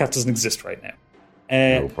concerned, the cat doesn't exist right now.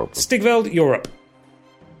 No problem. Stigveld, you're up.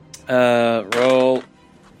 Roll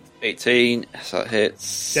 18, so that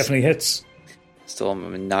hits. Definitely hits. Still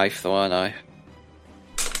on my knife though, aren't I?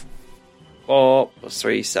 4 plus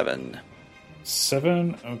 3, 7.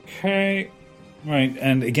 7, okay. Right,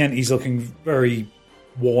 and again, he's looking very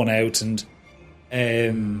worn out and...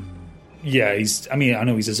 yeah, I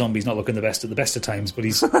know he's a zombie, he's not looking the best at the best of times, but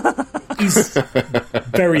he's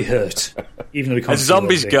very hurt. Even though he can't. As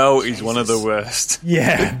zombies go, he's one of the worst.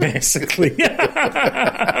 Yeah, basically. He's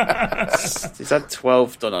had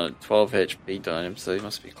 12 HP done on him, so he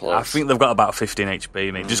must be close. I think they've got about 15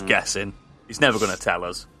 HP, mate. Just guessing. He's never going to tell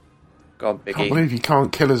us. Go on, I Biggie. can't believe you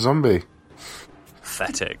can't kill a zombie.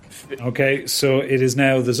 Pathetic. Okay, so it is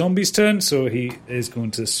now the zombie's turn, so he is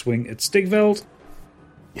going to swing at Stigveld.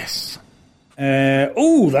 Yes.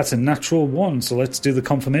 That's a natural 1, so let's do the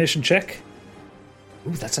confirmation check.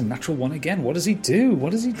 Ooh, that's a natural 1 again. What does he do?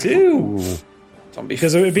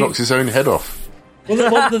 Because it knocks his own head off.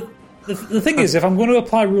 Well, the thing is, if I'm going to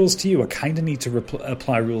apply rules to you, I kind of need to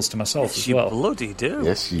apply rules to myself as well. You bloody do.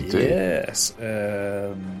 Yes, you do. Yes.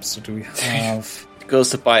 So do we have...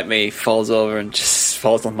 Goes to bite me, falls over, and just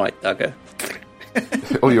falls on my dagger.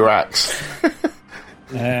 Or your axe.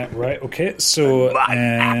 Right, okay. So, roll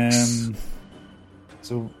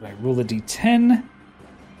a d10.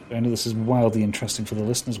 I know this is wildly interesting for the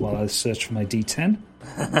listeners while I search for my d10.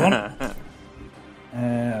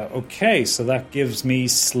 Okay, so that gives me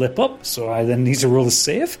slip up, so I then need to roll a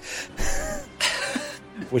save,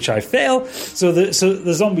 which I fail. So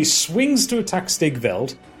the zombie swings to attack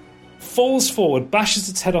Stigveld, falls forward, bashes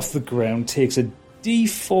its head off the ground, takes a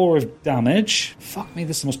d4 of damage. Fuck me,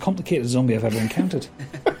 this is the most complicated zombie I've ever encountered.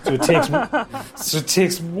 So it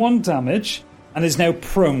takes 1 damage and is now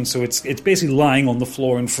prone, so it's basically lying on the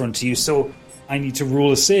floor in front of you. So I need to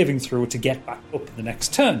roll a saving throw to get back up the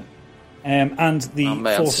next turn. And the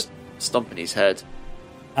fourth, stomping his head.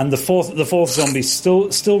 And the fourth zombie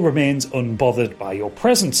still remains unbothered by your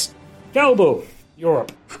presence. Galbo, you're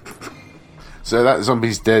up. So that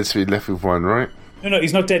zombie's dead, so he's left with 1, right? No,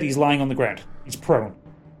 he's not dead. He's lying on the ground. He's prone.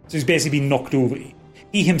 So he's basically been knocked over.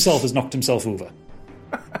 He himself has knocked himself over.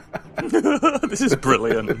 This is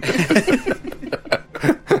brilliant.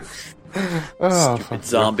 Stupid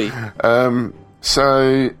zombie.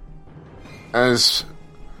 So, as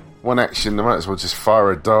one action, I might as well just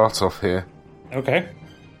fire a dart off here. Okay.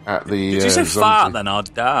 At the Did you say zombie. fart then, or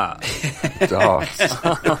dart? Dart.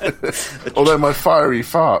 Although my fiery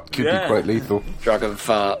fart could be quite lethal. Dragon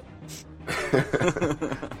fart.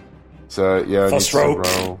 So, yeah, I need First to rope.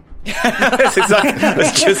 roll. That's exactly. I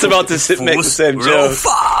was just about to make the same joke.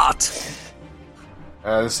 Fart!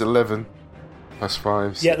 This is 11 plus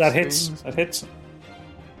 5. Yeah, that 16. hits. That hits.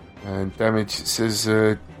 And damage, it says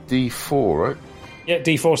D4, right? Yeah,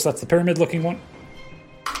 D4, so that's the pyramid-looking one.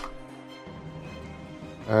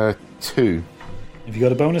 2. Have you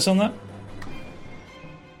got a bonus on that?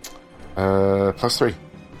 Plus 3.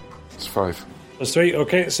 It's 5. Plus 3.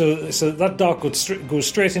 Okay, so that dart goes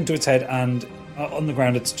straight into its head, and on the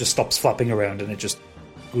ground it just stops flapping around, and it just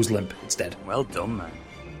goes limp. It's dead. Well done, man.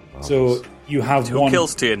 So you have 2 one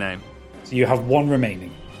kills to your name. So you have one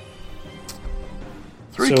remaining.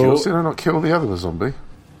 3 kills? Did I not kill the other zombie?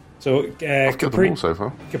 So I've killed them all so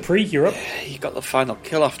far. Capri, you're up. You got the final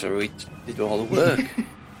kill after we did all the work.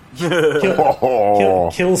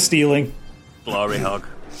 Kill stealing. Glory hog.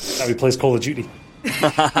 How he plays Call of Duty.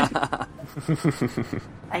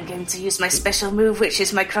 I'm going to use my special move, which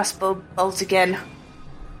is my crossbow bolt again.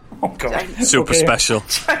 Oh god. Super special.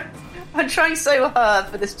 I'm trying so hard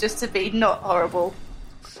for this just to be not horrible.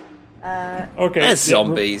 Okay. They're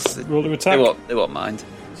zombies. Roll to attack. They won't mind.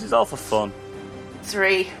 This is all for fun.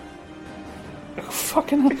 3. Oh,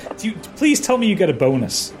 fucking hell. Please tell me you get a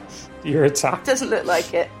bonus to your attack. Doesn't look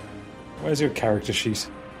like it. Where's your character sheet?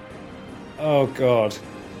 Oh god.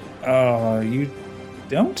 You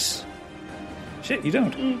don't? Shit, you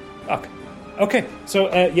don't. Fuck. Okay, so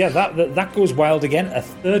that goes wild again. A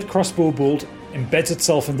third crossbow bolt embeds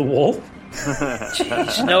itself in the wall.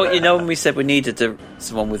 You know when we said we needed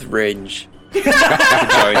someone with range to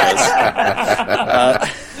join us?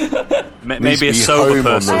 Maybe a sober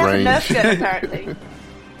person. Apparently.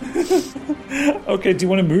 Okay, do you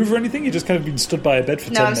want to move or anything? You've just kind of been stood by a bed for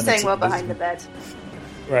 10 No, I'm minutes. staying well behind the bed.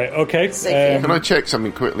 Right, okay. Can I check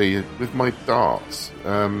something quickly? With my darts,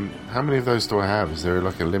 how many of those do I have? Is there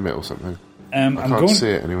like a limit or something? I can't see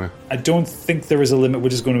it anywhere. I don't think there is a limit. We're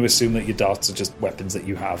just going to assume that your darts are just weapons that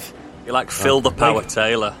you have. You're like Phil the Power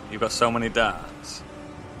Taylor. You've got so many darts.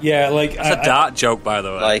 Yeah, like... It's a dart joke, by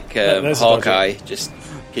the way. Like Hawkeye, just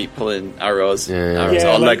keep pulling arrows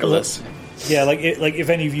on Legolas. Yeah, like if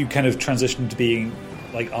any of you kind of transition to being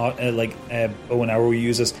like bow and arrow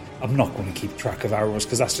users, I'm not going to keep track of arrows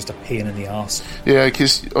because that's just a pain in the arse. Yeah,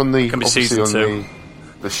 because on the season 2.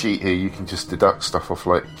 The sheet here, you can just deduct stuff off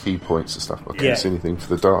like key points and stuff. I can't see anything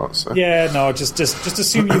for the darts. So. Yeah, no, just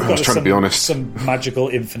assume you've got trying to be honest. Some magical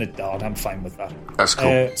infinite dart. I'm fine with that. That's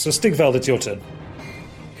cool. So Stigveld, it's your turn.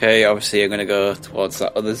 Okay, obviously I'm going to go towards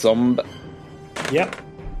that other zombie. Yep.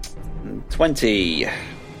 20.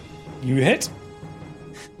 You hit.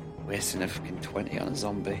 Wasting a fucking 20 on a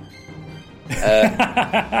zombie.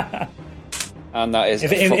 And that is...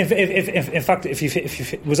 In fact, if you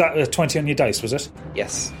was that a 20 on your dice, was it?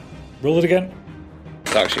 Yes. Roll it again.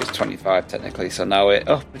 Actually, it's 25 technically, so now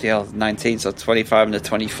bloody hell, 19, so 25 and a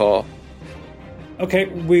 24. Okay,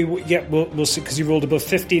 we'll see, because you rolled above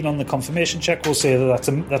 15 on the confirmation check. We'll say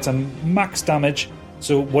that's a max damage,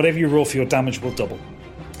 so whatever you roll for your damage will double.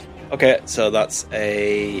 Okay, so that's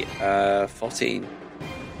a 14.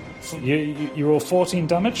 So you roll 14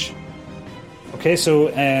 damage. Okay, so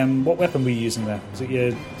what weapon were you using there? Was it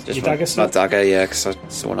your dagger? My dagger, yeah, because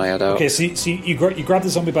that's the one I had out. Okay, so you grab the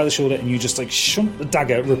zombie by the shoulder and you just like shunt the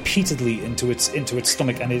dagger repeatedly into its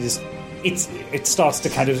stomach, and it starts to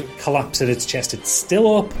kind of collapse at its chest. It's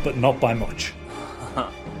still up, but not by much.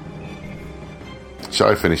 Shall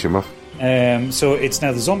I finish him off? So it's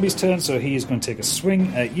now the zombie's turn. So he is going to take a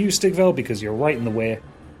swing at you, Stigveld, because you're right in the way.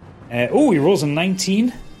 He rolls a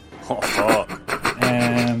 19. Oh fuck!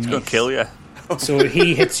 It's gonna kill you. So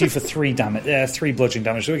he hits you for 3 bludgeoning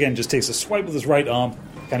damage. So again, just takes a swipe with his right arm,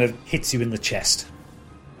 kind of hits you in the chest.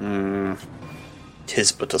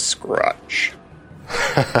 Tis but a scratch.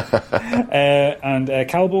 And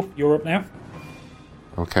Calbo, you're up now.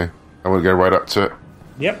 Okay, I want to go right up to it.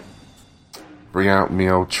 Yep. Bring out me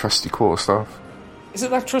old trusty quarterstaff. Is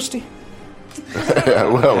it that trusty?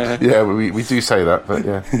 Well, yeah, we do say that, but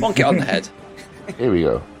yeah. Bonk it on the head. Here we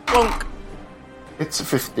go. Bonk. It's a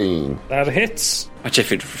 15. That hits. Watch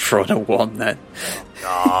if you'd thrown a 1 then.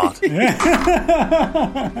 God.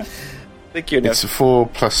 Thank you. It's a 4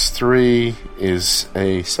 plus 3 is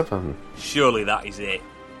a 7. Surely that is it.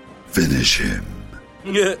 Finish him.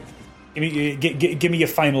 Yeah. Give me your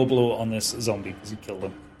final blow on this zombie because you killed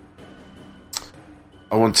him.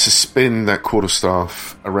 I want to spin that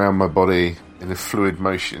quarterstaff around my body in a fluid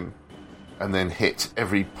motion and then hit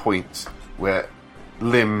every point where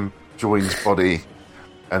limb joins body,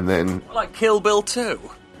 and then like Kill Bill 2.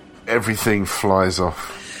 Everything flies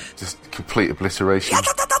off. Just complete obliteration.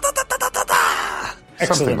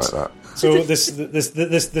 Something like that. So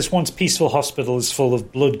this once peaceful hospital is full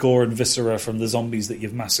of blood, gore, and viscera from the zombies that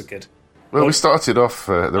you've massacred. Well, we started off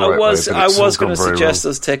the right way. I was going to suggest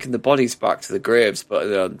us taking the bodies back to the graves,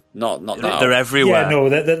 but not now. They're everywhere. Yeah, no.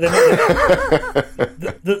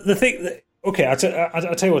 The thing. Okay, I'll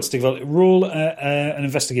tell you what, Stigveld. Roll an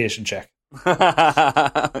investigation check.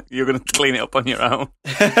 You're going to clean it up on your own.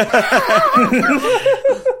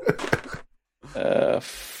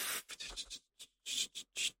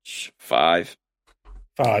 5.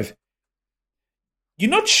 You're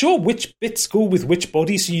not sure which bits go with which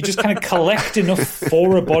body, so you just kind of collect enough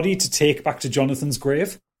for a body to take back to Jonathan's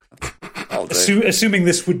grave. Assuming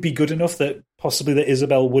this would be good enough that possibly that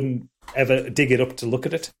Isabel wouldn't ever dig it up to look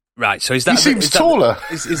at it. Right, so is that... He seems taller.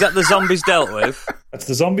 Is that the zombies dealt with? That's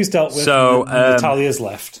the zombies dealt with, so, and Natalia's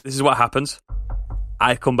left. This is what happens.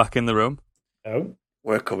 I come back in the room. Oh?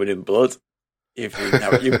 We're covered in blood. You've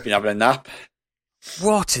been having a nap.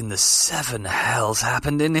 What in the 7 hells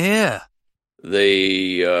happened in here?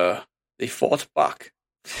 They fought back.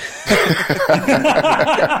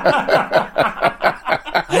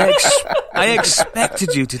 I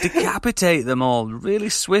expected you to decapitate them all really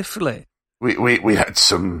swiftly. We had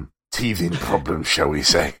some teething problems, shall we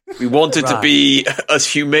say. We wanted to be as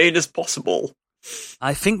humane as possible.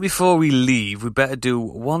 I think before we leave, we better do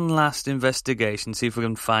one last investigation, see if we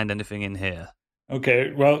can find anything in here.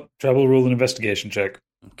 Okay, well, Treble, roll an investigation check.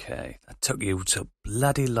 Okay, that took you so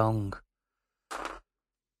bloody long.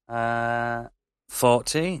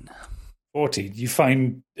 14. 14. You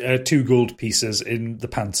find 2 gold pieces in the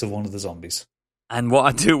pants of one of the zombies. And what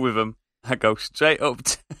I do with them, I go straight up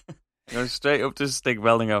to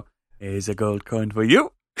Stigveld and go, here's a gold coin for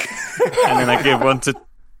you. And then I give one to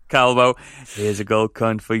Calvo, here's a gold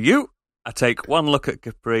coin for you. I take one look at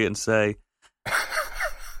Capri and say,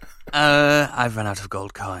 I've run out of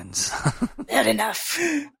gold coins. Fair enough.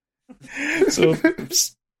 So,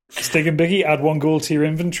 Stig and Biggie, add 1 gold to your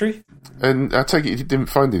inventory. And I take it you didn't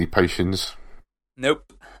find any potions?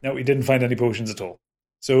 Nope. No, we didn't find any potions at all.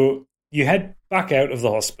 So, you head back out of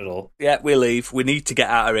the hospital. Yeah, we leave. We need to get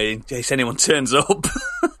out of here in case anyone turns up.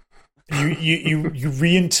 You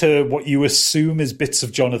re-enter what you assume is bits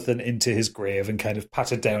of Jonathan into his grave and kind of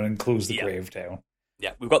pat it down and close the grave down.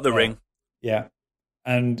 Yeah, we've got the ring. Yeah.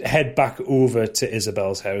 And head back over to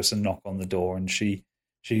Isabel's house and knock on the door, and she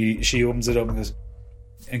opens it up and goes,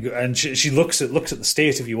 and she looks at the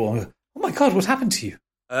state of you all and goes, oh my God, what happened to you?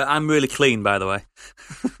 I'm really clean, by the way.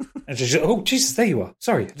 And she says, oh Jesus, there you are.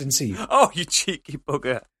 Sorry, I didn't see you. Oh, you cheeky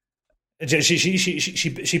bugger. And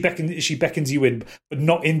she beckons you in, but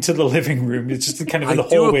not into the living room. It's just kind of in the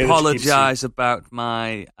hallway. I do apologise about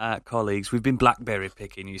my colleagues. We've been blackberry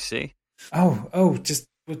picking, you see.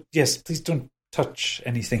 Yes, please don't touch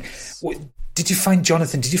anything. Did you find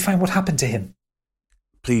Jonathan? Did you find what happened to him?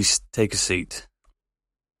 Please take a seat.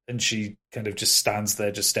 And she kind of just stands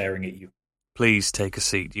there, just staring at you. Please take a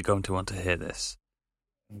seat. You're going to want to hear this.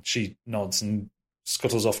 And she nods and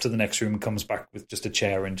scuttles off to the next room and comes back with just a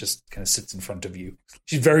chair and just kind of sits in front of you.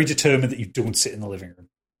 She's very determined that you don't sit in the living room.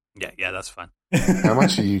 Yeah, that's fine. How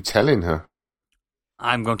much are you telling her?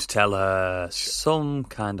 I'm going to tell her some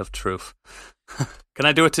kind of truth. Can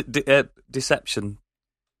I do a deception?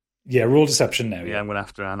 Yeah, roll deception now. Yeah, I'm going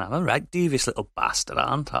after Anna. I'm a right devious little bastard,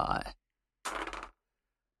 aren't I?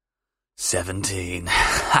 17.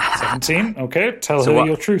 17? Okay, tell her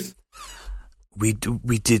your truth. We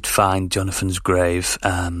did find Jonathan's grave.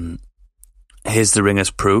 Here's the ring as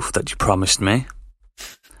proof that you promised me.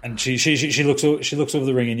 And she looks over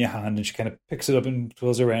the ring in your hand, and she kind of picks it up and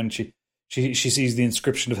twirls it around. She sees the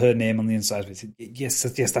inscription of her name on the inside. Yes,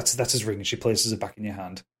 that's his ring. And she places it back in your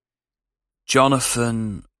hand.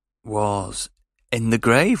 Jonathan was in the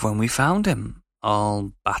grave when we found him,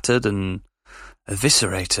 all battered and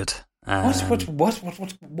eviscerated. What?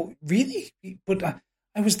 Really? But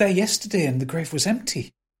I was there yesterday, and the grave was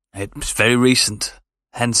empty. It was very recent,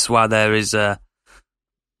 hence why there is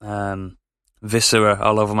viscera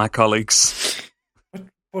all over my colleagues.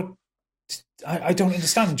 But I don't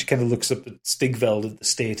understand. She kind of looks up at Stigveld at the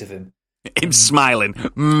state of him. Him smiling.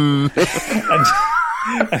 and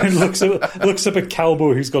looks up at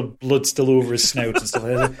Calbo, who's got blood still over his snout and stuff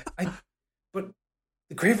like that. But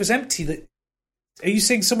the grave was empty. Are you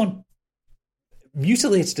saying someone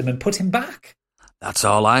mutilated him and put him back? That's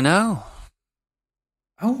all I know.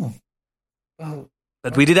 Oh. Well.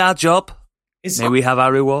 But we did our job. May we have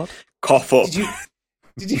our reward? Cough up.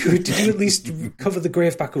 Did you at least cover the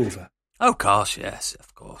grave back over? Oh, of course, yes,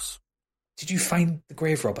 of course. Did you find the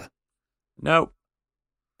grave robber? No.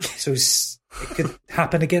 So it could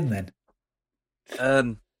happen again then?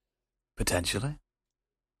 Potentially.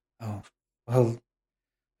 Oh, well,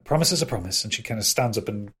 a promise is a promise. And she kind of stands up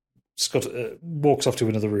and walks off to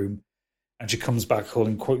another room. And she comes back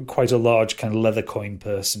holding quite a large kind of leather coin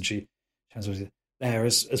purse. And she hands over there,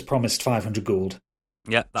 as promised, 500 gold.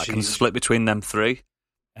 Yeah, that can split between them three.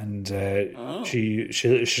 And she looks at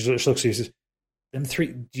you and says, them three,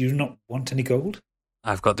 do you not want any gold?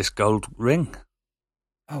 I've got this gold ring.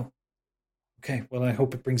 Oh, okay. Well, I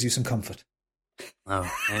hope it brings you some comfort. Oh,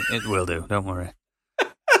 it will do. Don't worry.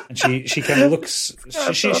 And she kind of looks.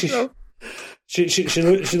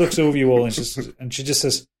 She looks over you all, and she just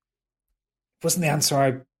says, "It wasn't the answer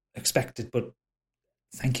I expected, but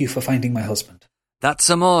thank you for finding my husband." That's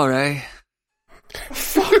amore.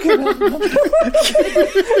 Fucking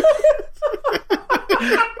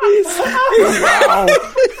Wow.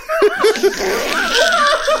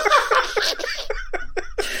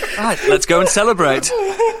 Right, let's go and celebrate.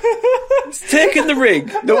 He's taking the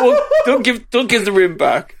ring. No, don't give the ring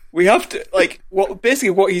back. We have to, basically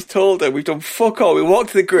what he's told her, we've done fuck all. We walked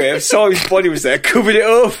to the grave, saw his body was there, covered it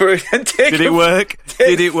over, and taken... Did it work?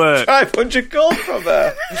 Did it work? 500 gold from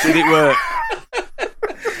her. Did it work?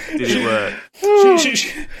 Did it work?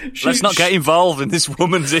 Let's not get involved in this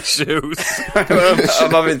woman's issues.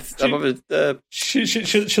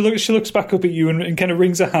 She looks back up at you and kind of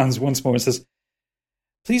wrings her hands once more and says,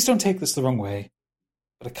 "Please don't take this the wrong way,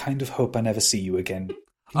 but I kind of hope I never see you again.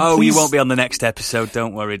 You won't be on the next episode.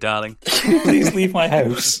 Don't worry, darling. Please leave my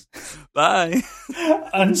house. Bye."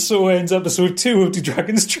 And so ends episode 2 of The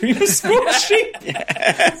Dragon's Dream of Squash Sheep.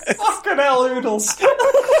 Yes. Fucking hell, Oodles.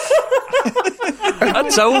 I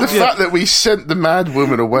told the you. fact that we sent the mad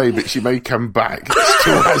woman away, but she may come back,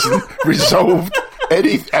 still hasn't resolved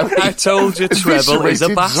anything. I told you, Treble is a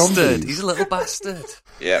bastard. Zombies. He's a little bastard.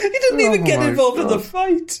 Yeah. He didn't even get involved in the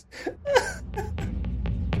fight.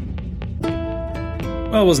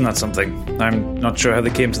 Well, wasn't that something? I'm not sure how they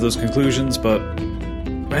came to those conclusions, but...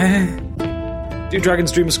 Do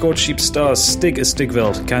Dragon's Dream of Scorched Sheep stars Stig as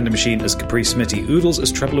Stigveld, Candy Machine as Capri Smitty, Oodles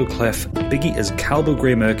as Treble O'Clef, Biggie as Calbo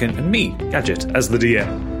Grey Merkin, and me, Gadget, as the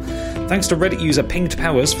DM. Thanks to Reddit user Pinged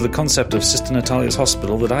Powers for the concept of Sister Natalia's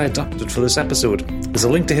Hospital that I adopted for this episode. There's a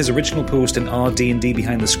link to his original post in our D&D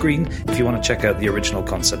Behind the Screen if you want to check out the original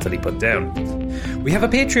concept that he put down. We have a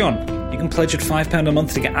Patreon. You can pledge at £5 a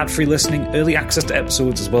month to get ad-free listening, early access to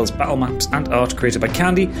episodes, as well as battle maps and art created by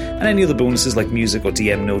Candy, and any other bonuses like music or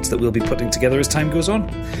DM notes that we'll be putting together as time goes on.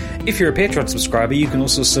 If you're a Patreon subscriber, you can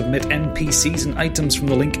also submit NPCs and items from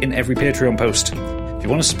the link in every Patreon post. If you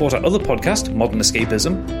want to support our other podcast, Modern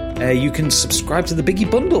Escapism, you can subscribe to the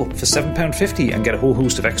Biggie Bundle for £7.50 and get a whole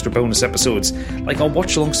host of extra bonus episodes, like our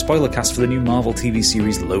watch-along spoiler cast for the new Marvel TV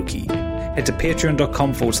series Loki. Head to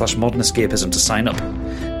patreon.com/Modern Escapism to sign up.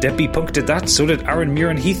 Debbie Punk did that, so did Aaron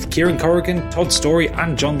Muren Heath, Kieran Corrigan, Todd Story,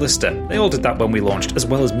 and John Lister. They all did that when we launched, as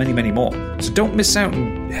well as many, many more. So don't miss out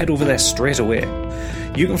and head over there straight away.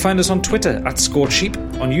 You can find us on Twitter @ScorchSheep,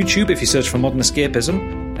 on YouTube if you search for Modern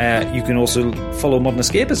Escapism. You can also follow Modern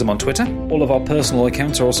Escapism on Twitter. All of our personal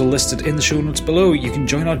accounts are also listed in the show notes below. You can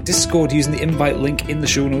join our Discord using the invite link in the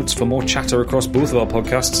show notes for more chatter across both of our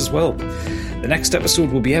podcasts as well. The next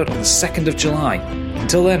episode will be out on the 2nd of July.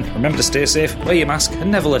 Until then, remember to stay safe, wear your mask,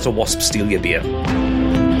 and never let a wasp steal your beer.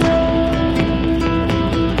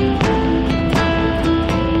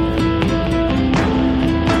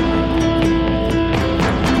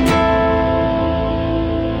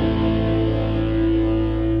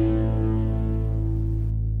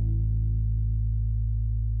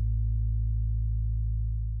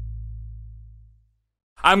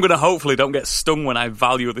 I'm going to hopefully don't get stung when I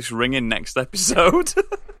value this ring in next episode.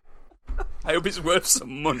 I hope it's worth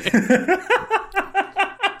some money.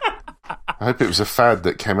 I hope it was a fad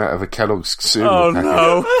that came out of a Kellogg's cereal packet.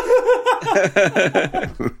 No.